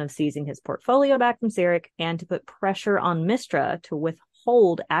intention of seizing his portfolio back from Cyric and to put pressure on Mystra to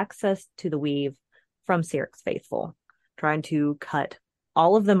withhold access to the weave from Cyric's faithful, trying to cut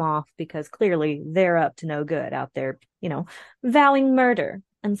all of them off because clearly they're up to no good out there, vowing murder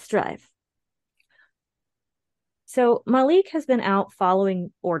and strife. So Malik has been out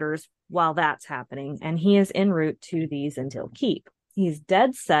following orders while that's happening, and he is en route to the Zintil Keep. He's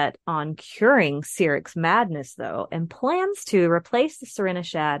dead set on curing Cyric's madness, though, and plans to replace the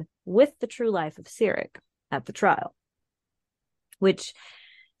Serenishad with the true life of Cyric at the trial, which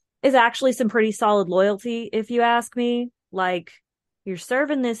is actually some pretty solid loyalty, if you ask me. Like, you're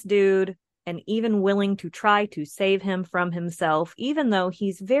serving this dude and even willing to try to save him from himself, even though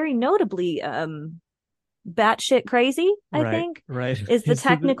he's very notably batshit crazy, I think, is the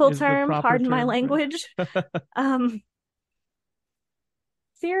technical term. Pardon my language.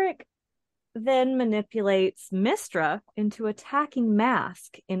 Cyric then manipulates Mystra into attacking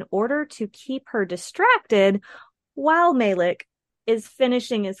Mask in order to keep her distracted while Malik is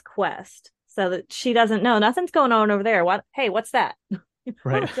finishing his quest, so that she doesn't know nothing's going on over there. Hey, what's that?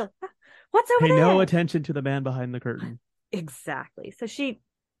 Right. What's over there? Pay no attention to the man behind the curtain. Exactly. So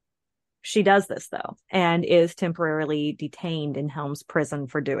she does this, though, and is temporarily detained in Helm's prison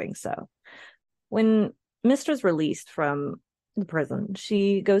for doing so. When Mystra's released from the prison,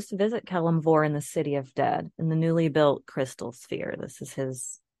 she goes to visit Kelemvor in the City of Dead, in the newly built Crystal Sphere. This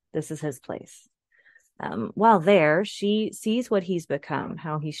is his place. While there, she sees what he's become,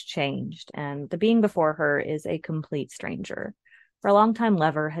 how he's changed, and the being before her is a complete stranger. For a long time,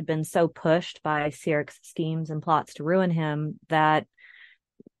 Lever had been so pushed by Cyric's schemes and plots to ruin him that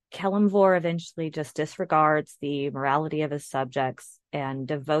Kelemvor eventually just disregards the morality of his subjects and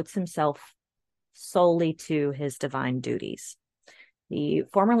devotes himself solely to his divine duties. The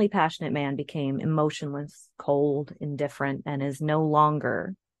formerly passionate man became emotionless, cold, indifferent, and is no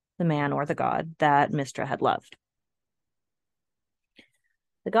longer the man or the god that Mystra had loved.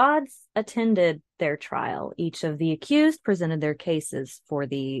 The gods attended their trial. Each of the accused presented their cases for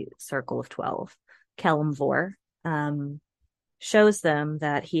the Circle of 12. Kelemvor shows them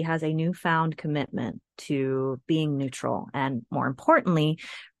that he has a newfound commitment to being neutral and, more importantly,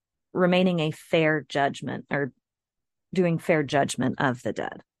 remaining a fair judgment or doing fair judgment of the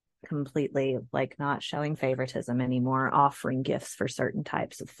dead. Completely, like, not showing favoritism anymore, offering gifts for certain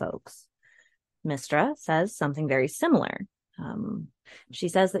types of folks. Mystra says something very similar. She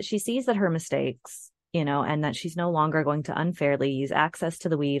says that she sees that her mistakes, and that she's no longer going to unfairly use access to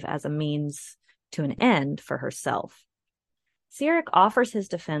the weave as a means to an end for herself. Cyric offers his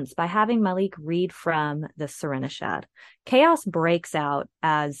defense by having Malik read from the Serenishad. Chaos breaks out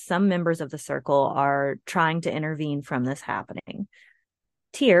as some members of the circle are trying to intervene from this happening.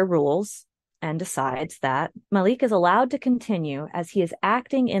 Tyr rules and decides that Malik is allowed to continue as he is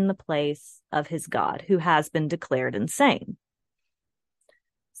acting in the place of his god, who has been declared insane.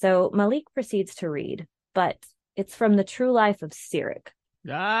 So Malik proceeds to read, but it's from the true life of Cyric.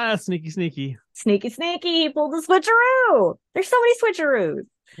 Sneaky. Sneaky. He pulled the switcheroo. There's so many switcheroos.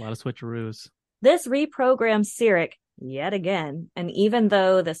 A lot of switcheroos. This reprograms Cyric yet again. And even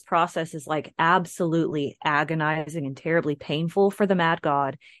though this process is like absolutely agonizing and terribly painful for the mad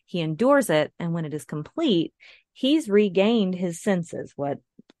god, he endures it. And when it is complete, he's regained his senses. What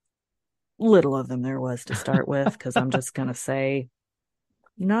little of them there was to start with, because I'm just going to say,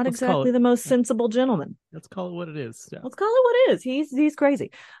 not exactly the most sensible gentleman. Let's call it what it is. Yeah. Let's call it what it is. He's crazy.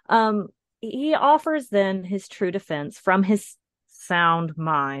 He offers then his true defense from his sound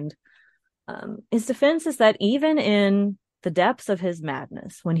mind. His defense is that even in the depths of his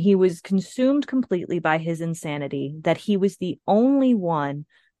madness, when he was consumed completely by his insanity, that he was the only one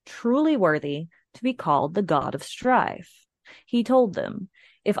truly worthy to be called the god of strife. He told them,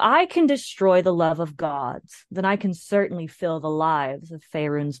 "If I can destroy the love of gods, then I can certainly fill the lives of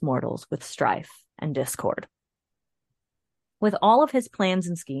Faerun's mortals with strife and discord." With all of his plans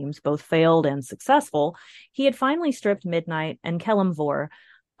and schemes, both failed and successful, he had finally stripped Midnight and Kelemvor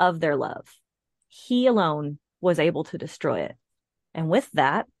of their love. He alone was able to destroy it. And with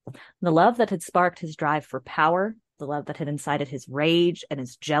that, the love that had sparked his drive for power, the love that had incited his rage and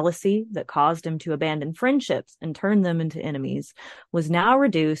his jealousy that caused him to abandon friendships and turn them into enemies, was now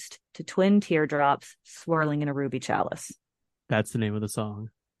reduced to twin teardrops swirling in a ruby chalice. That's the name of the song.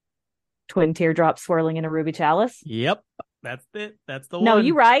 Twin teardrops swirling in a ruby chalice? Yep. That's it. That's the one. No,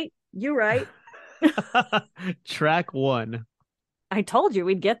 you right. Track 1. I told you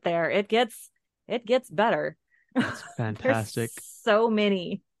we'd get there. It gets better. That's fantastic. There's so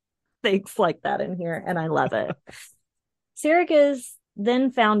many things like that in here, and I love it. Cyric is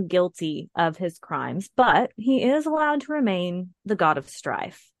then found guilty of his crimes, but he is allowed to remain the god of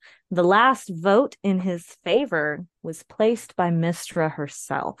strife. The last vote in his favor was placed by Mystra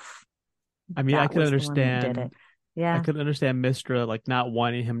herself. I mean, I could understand. Yeah, I could understand Mystra like not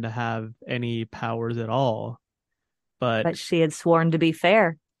wanting him to have any powers at all, but she had sworn to be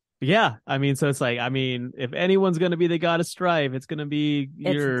fair. Yeah, I mean, so it's like, if anyone's going to be the god of strife, it's going to be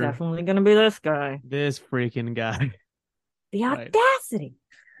It's definitely going to be this guy. This freaking guy. The audacity.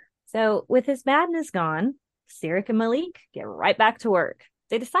 So with his madness gone, Cyric and Malik get right back to work.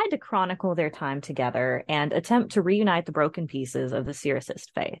 They decide to chronicle their time together and attempt to reunite the broken pieces of the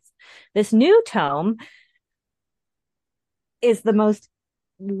Cyricist faith. This new tome is the most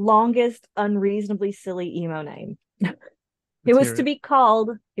longest, unreasonably silly emo name. It was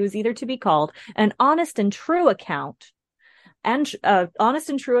either to be called An Honest and True Account and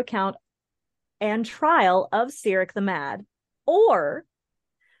Trial of Cyric the Mad, or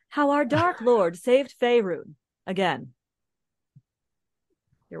How Our Dark Lord Saved Faerun Again.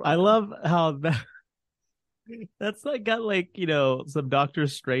 I love how that's like got some Doctor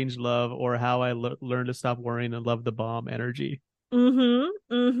Strange love, or How I Learned to Stop Worrying and Love the Bomb energy.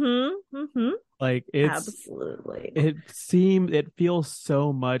 Like, it's absolutely. It feels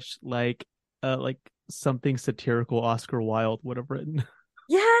so much like something satirical Oscar Wilde would have written.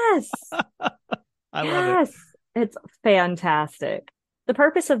 Yes. I love it. It's fantastic. The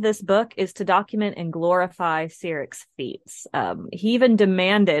purpose of this book is to document and glorify Cyric's feats. He went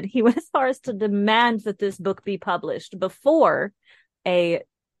as far as to demand that this book be published before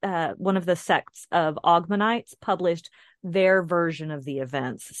one of the sects of Ogmanites published their version of the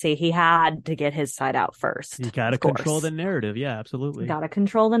events. See, he had to get his side out first. You got to control the narrative. Yeah, absolutely. Got to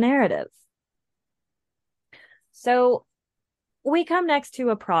control the narrative. So we come next to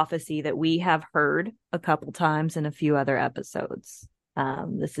a prophecy that we have heard a couple times in a few other episodes.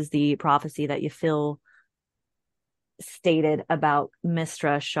 This is the prophecy that Yafil stated about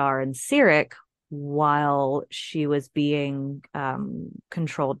Mystra, Shar, and Sirik while she was being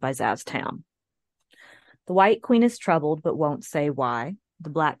controlled by Zaz-Tam. The White Queen is troubled but won't say why. The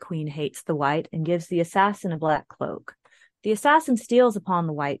Black Queen hates the White and gives the assassin a black cloak. The assassin steals upon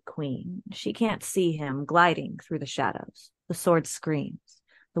the White Queen. She can't see him gliding through the shadows. The sword screams.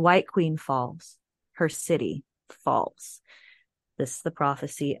 The White Queen falls. Her city falls. This is the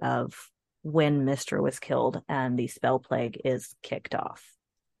prophecy of when Mystra was killed and the spell plague is kicked off.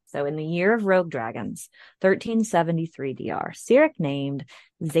 So in the year of Rogue Dragons, 1373 DR, Sirik named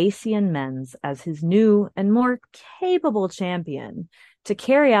Zacian Menz as his new and more capable champion to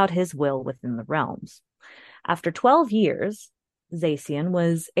carry out his will within the realms. After 12 years, Zacian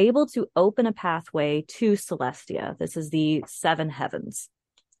was able to open a pathway to Celestia. This is the seven heavens.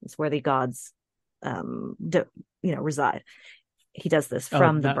 It's where the gods reside. He does this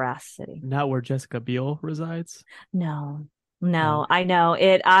from the Brass City. Not where Jessica Biel resides? No, I know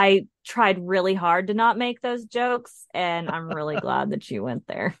it. I tried really hard to not make those jokes, and I'm really glad that you went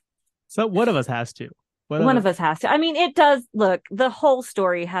there. So one of us has to. One of us has to. I mean, it does. Look, the whole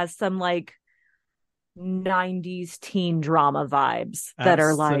story has some like 90s teen drama vibes that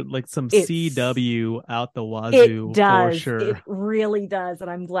are like some CW out the wazoo. It does. For sure. It really does.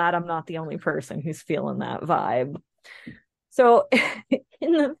 And I'm glad I'm not the only person who's feeling that vibe. So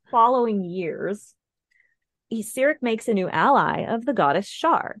in the following years, Sirik makes a new ally of the goddess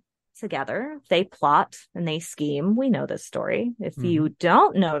Shar. Together, they plot and they scheme. We know this story. If you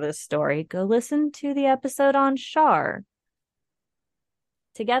don't know this story, go listen to the episode on Shar.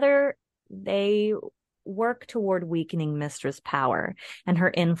 Together, they work toward weakening Mystra's power and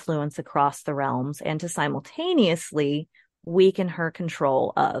her influence across the realms, and to simultaneously weaken her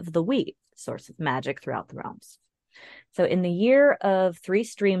control of the Weave, source of magic throughout the realms. So in the year of Three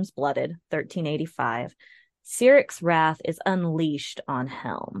Streams Blooded, 1385, Sirik's wrath is unleashed on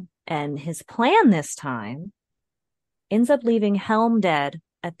Helm, and his plan this time ends up leaving Helm dead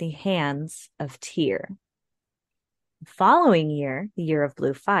at the hands of Tyr. The following year, the year of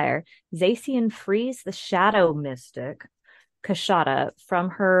Blue Fire, Zacian frees the shadow mystic Kashada from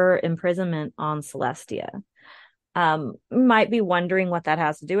her imprisonment on Celestia. Might be wondering what that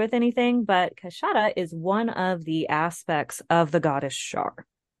has to do with anything, but Kashada is one of the aspects of the goddess Shar.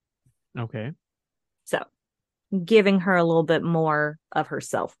 Okay. So, giving her a little bit more of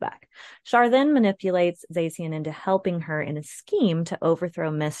herself back. Shar then manipulates Zacian into helping her in a scheme to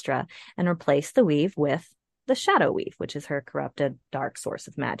overthrow Mystra and replace the Weave with the Shadow Weave, which is her corrupted dark source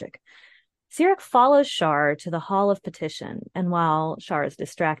of magic. Sirik follows Shar to the Hall of Petition, and while Shar is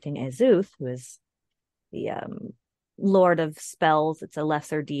distracting Azuth, who is the Lord of Spells, it's a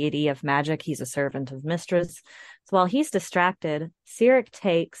lesser deity of magic, he's a servant of Mystra's. So while he's distracted, Sirik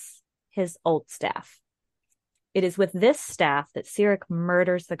takes his old staff. It is with this staff that Sirik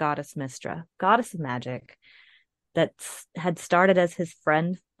murders the goddess Mystra, goddess of magic, that had started as his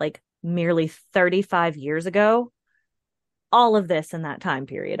friend like merely 35 years ago. All of this in that time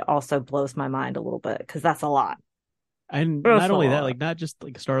period also blows my mind a little bit, because that's a lot. And not only that, like not just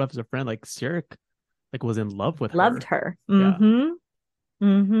like start off as a friend, like Sirik like was in love with her. Loved her.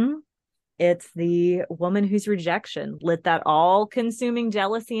 It's the woman whose rejection lit that all-consuming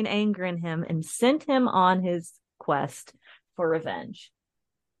jealousy and anger in him and sent him on his quest for revenge.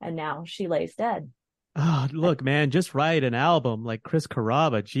 And now she lays dead. Oh, look, man, just write an album like Chris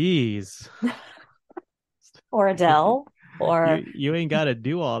Carrabba. Jeez. Or Adele. Or you ain't got to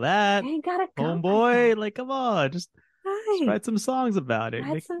do all that. You ain't got to go. Homeboy, like, come on. Just write some songs about it.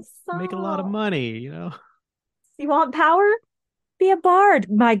 Make a lot of money, you know? You want power? Be a bard,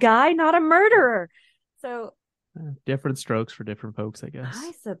 my guy, not a murderer. So different strokes for different folks, I guess.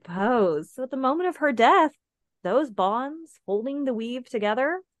 I suppose. So at the moment of her death, those bonds holding the Weave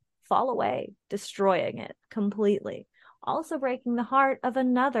together fall away, destroying it completely. Also breaking the heart of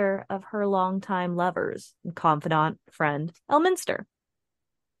another of her longtime lovers, confidant, friend, Elminster.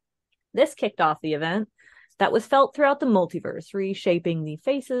 This kicked off the event that was felt throughout the multiverse, reshaping the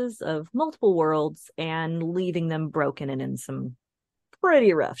faces of multiple worlds and leaving them broken and in some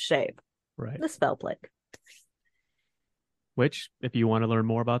pretty rough shape. Right. The spell plague. Which, if you want to learn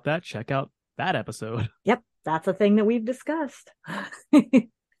more about that, check out that episode. Yep, that's a thing that we've discussed.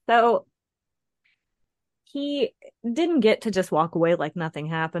 So he didn't get to just walk away like nothing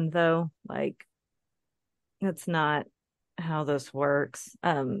happened, though. Like, that's not how this works.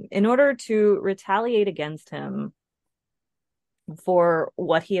 In order to retaliate against him for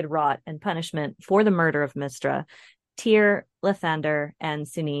what he had wrought and punishment for the murder of Mystra, Tyr, Lathander, and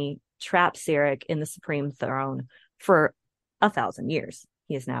Suni trap Sirik in the Supreme Throne for 1,000 years.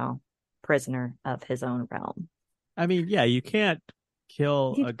 He is now prisoner of his own realm. I mean, yeah, you can't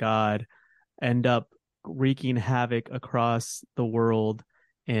kill a god, end up wreaking havoc across the world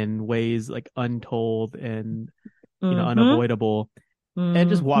in ways like untold and unavoidable, and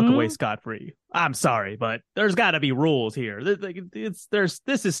just walk away scot-free. I'm sorry, but there's got to be rules here.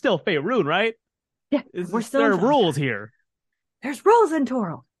 This is still Faerun, right? Yeah, there are rules here. There's rules in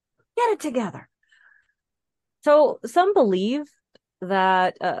Toril. Get it together. So some believe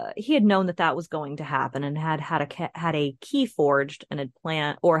that he had known that was going to happen and had a key forged and had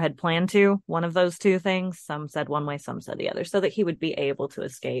planned to one of those two things. Some said one way, some said the other, so that he would be able to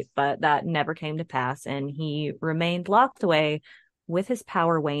escape. But that never came to pass, and he remained locked away with his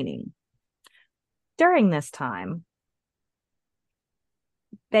power waning. During this time,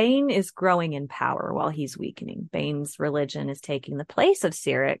 Bane is growing in power while he's weakening. Bane's religion is taking the place of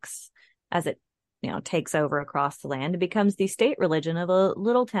Cyric's as it takes over across the land. It becomes the state religion of a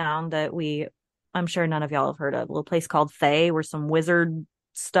little town that I'm sure none of y'all have heard of. A little place called Thay, where some wizard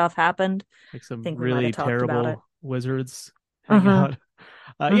stuff happened. Like some really terrible wizards hang out.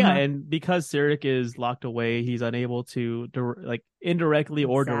 Yeah, and because Cyric is locked away, he's unable to indirectly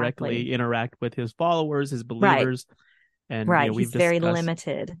or directly interact with his followers, his believers. And he's very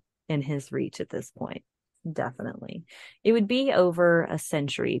limited in his reach at this point. Definitely. It would be over a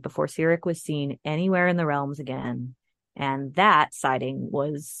century before Cyric was seen anywhere in the realms again, and that sighting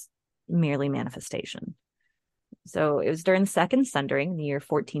was merely manifestation. So it was during the Second Sundering, the year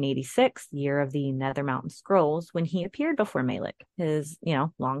 1486, year of the Nether Mountain Scrolls, when he appeared before Malek, his,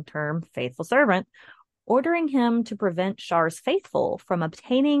 long-term faithful servant, ordering him to prevent Shar's faithful from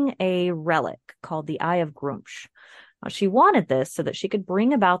obtaining a relic called the Eye of Gruumsh. She wanted this so that she could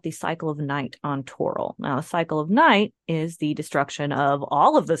bring about the cycle of night on Toril. Now, the cycle of night is the destruction of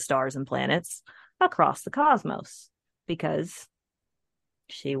all of the stars and planets across the cosmos, because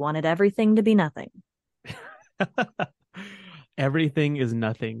she wanted everything to be nothing. Everything is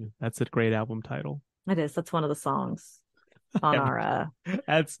nothing. That's a great album title. It is. That's one of the songs on our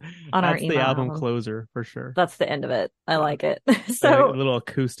that's the album closer for sure. That's the end of it. I like it. So a little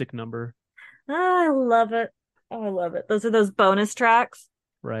acoustic number. I love it. Oh, I love it. Those are those bonus tracks.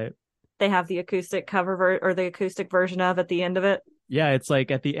 Right. They have the acoustic cover or the acoustic version of at the end of it. Yeah, it's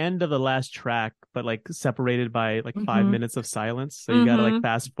like at the end of the last track, but like separated by 5 minutes of silence. So you gotta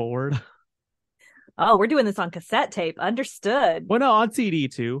fast forward. Oh, we're doing this on cassette tape. Understood. Well, no, on CD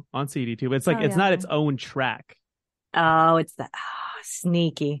too. But it's it's not its own track. Oh, it's that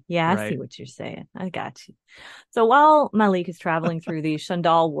sneaky. Yeah, I see what you're saying. I got you. So while Malek is traveling through the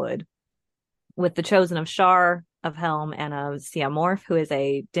Shandal Wood with the chosen of Shar, of Helm, and of Siamorph, who is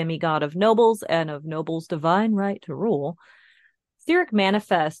a demigod of nobles and of nobles' divine right to rule, Cyric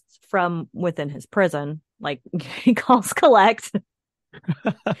manifests from within his prison, like he calls collect,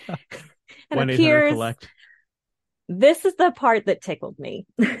 and appears. Collect. This is the part that tickled me.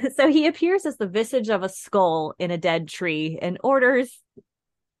 So he appears as the visage of a skull in a dead tree and orders,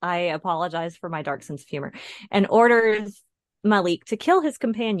 I apologize for my dark sense of humor, and orders Malek to kill his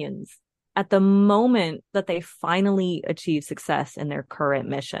companions at the moment that they finally achieve success in their current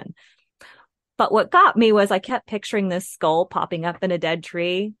mission. But what got me was I kept picturing this skull popping up in a dead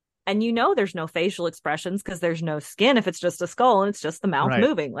tree, and there's no facial expressions because there's no skin if it's just a skull and it's just the mouth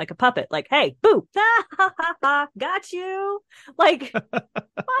moving like a puppet. Like, hey, boo, got you. Like,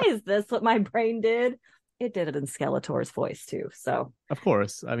 why is this what my brain did? It did it in Skeletor's voice too. So of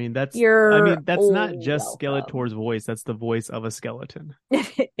course, that's not just Skeletor's voice. That's the voice of a skeleton.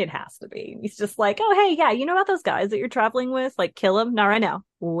 It has to be. He's just like, oh, hey, yeah, you know about those guys that you're traveling with? Like, kill them. Not right now.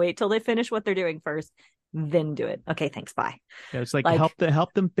 Wait till they finish what they're doing first, then do it. Okay, thanks. Bye. Yeah, it's like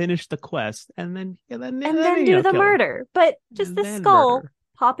help them finish the quest, and then do the murder. But just this skull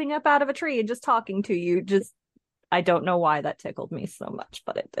popping up out of a tree and just talking to you. Just, I don't know why that tickled me so much,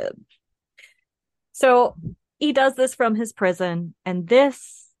 but it did. So he does this from his prison, and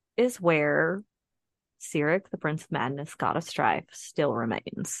this is where Cyric, the Prince of Madness, God of Strife, still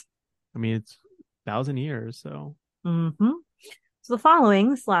remains. I mean, it's 1,000 years, so. Mm-hmm. So the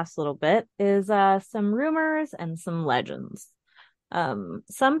following, this last little bit, is some rumors and some legends.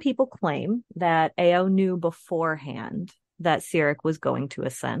 Some people claim that Ao knew beforehand that Cyric was going to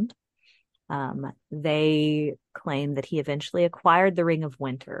ascend. They claim that he eventually acquired the Ring of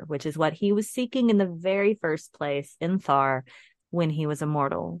Winter, which is what he was seeking in the very first place in Thar when he was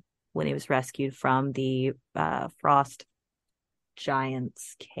immortal, when he was rescued from the Frost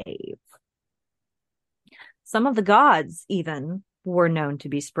Giant's cave. Some of the gods even were known to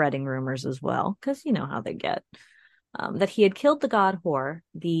be spreading rumors as well, because you know how they get. that he had killed the god Hor,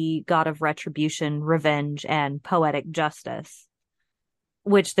 the god of retribution, revenge, and poetic justice,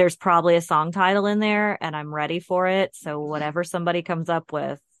 which there's probably a song title in there, and I'm ready for it. So whatever somebody comes up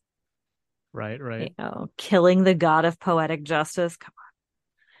with. Right. Killing the god of poetic justice. Come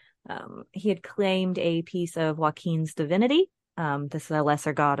on. He had claimed a piece of Joaquin's divinity. This is a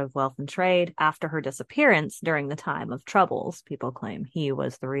lesser god of wealth and trade. After her disappearance during the time of troubles, people claim he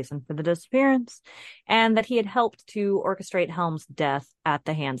was the reason for the disappearance, and that he had helped to orchestrate Helm's death at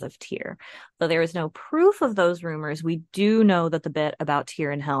the hands of Tyr. Though there is no proof of those rumors, we do know that the bit about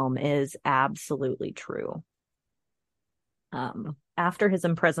Tyr and Helm is absolutely true. After his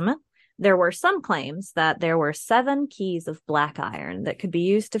imprisonment, there were some claims that there were 7 keys of black iron that could be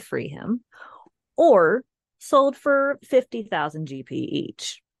used to free him, or sold for 50,000 GP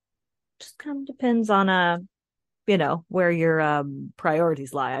each. Just kind of depends on where your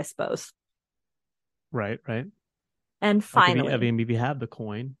priorities lie, I suppose. Right. And finally, if you have the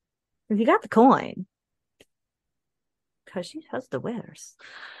coin, if you got the coin, because she has the wares.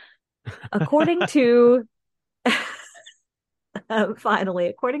 According to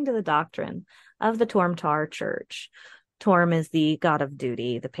according to the doctrine of the Tormtar Church, Torm is the god of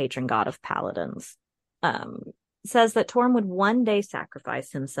duty, the patron god of paladins. Says that Torm would one day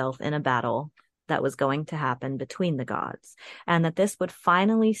sacrifice himself in a battle that was going to happen between the gods, and that this would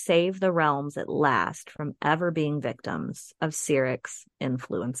finally save the realms at last from ever being victims of Cyric's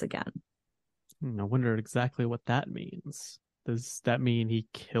influence again. I wonder exactly what that means. Does that mean he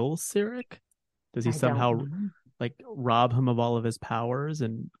kills Cyric? Does he somehow rob him of all of his powers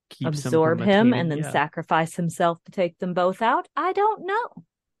and absorb him and then sacrifice himself to take them both out? I don't know.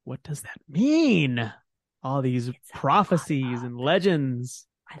 What does that mean? All these prophecies and legends.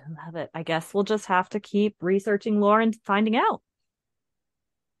 I love it. I guess we'll just have to keep researching lore and finding out.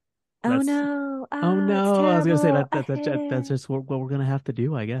 Oh no! I was gonna say that's just what we're gonna have to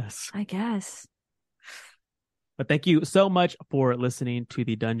do, I guess. But thank you so much for listening to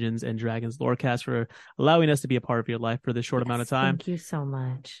the Dungeons and Dragons Lorecast, for allowing us to be a part of your life for this short amount of time. Thank you so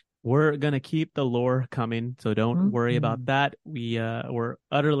much. We're going to keep the lore coming, so don't worry about that. We're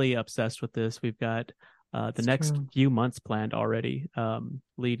utterly obsessed with this. We've got the next few months planned already,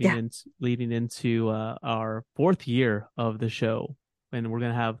 leading into our 4th year of the show. And we're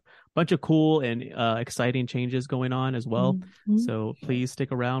going to have a bunch of cool and exciting changes going on as well. So please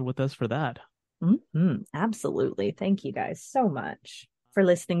stick around with us for that. Absolutely. Thank you guys so much for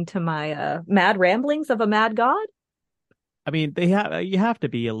listening to my mad ramblings of a mad god. I mean, you have to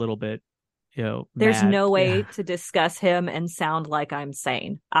be a little bit, there's mad. no way to discuss him and sound like I'm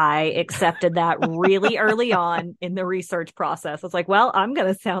sane. I accepted that really early on in the research process. I was like, well, I'm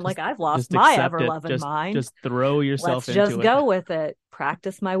going to sound like I've lost my ever-loving mind. Just throw yourself into it. Let's just go with it.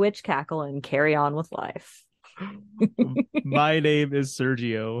 Practice my witch cackle and carry on with life. My name is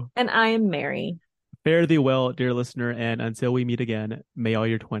Sergio. And I am Mary. Fare thee well, dear listener, and until we meet again, may all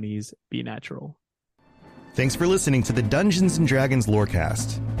your 20s be natural. Thanks for listening to the Dungeons & Dragons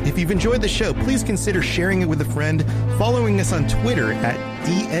Lorecast. If you've enjoyed the show, please consider sharing it with a friend, following us on Twitter at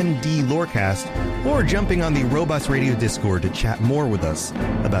DND Lorecast, or jumping on the Robots Radio Discord to chat more with us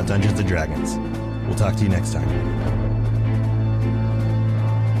about Dungeons & Dragons. We'll talk to you next time.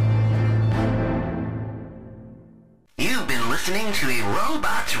 You've been listening to a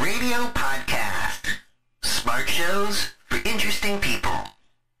Robots Radio podcast. Smart shows for interesting people.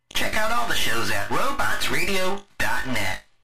 Check out all the shows at robotsradio.com.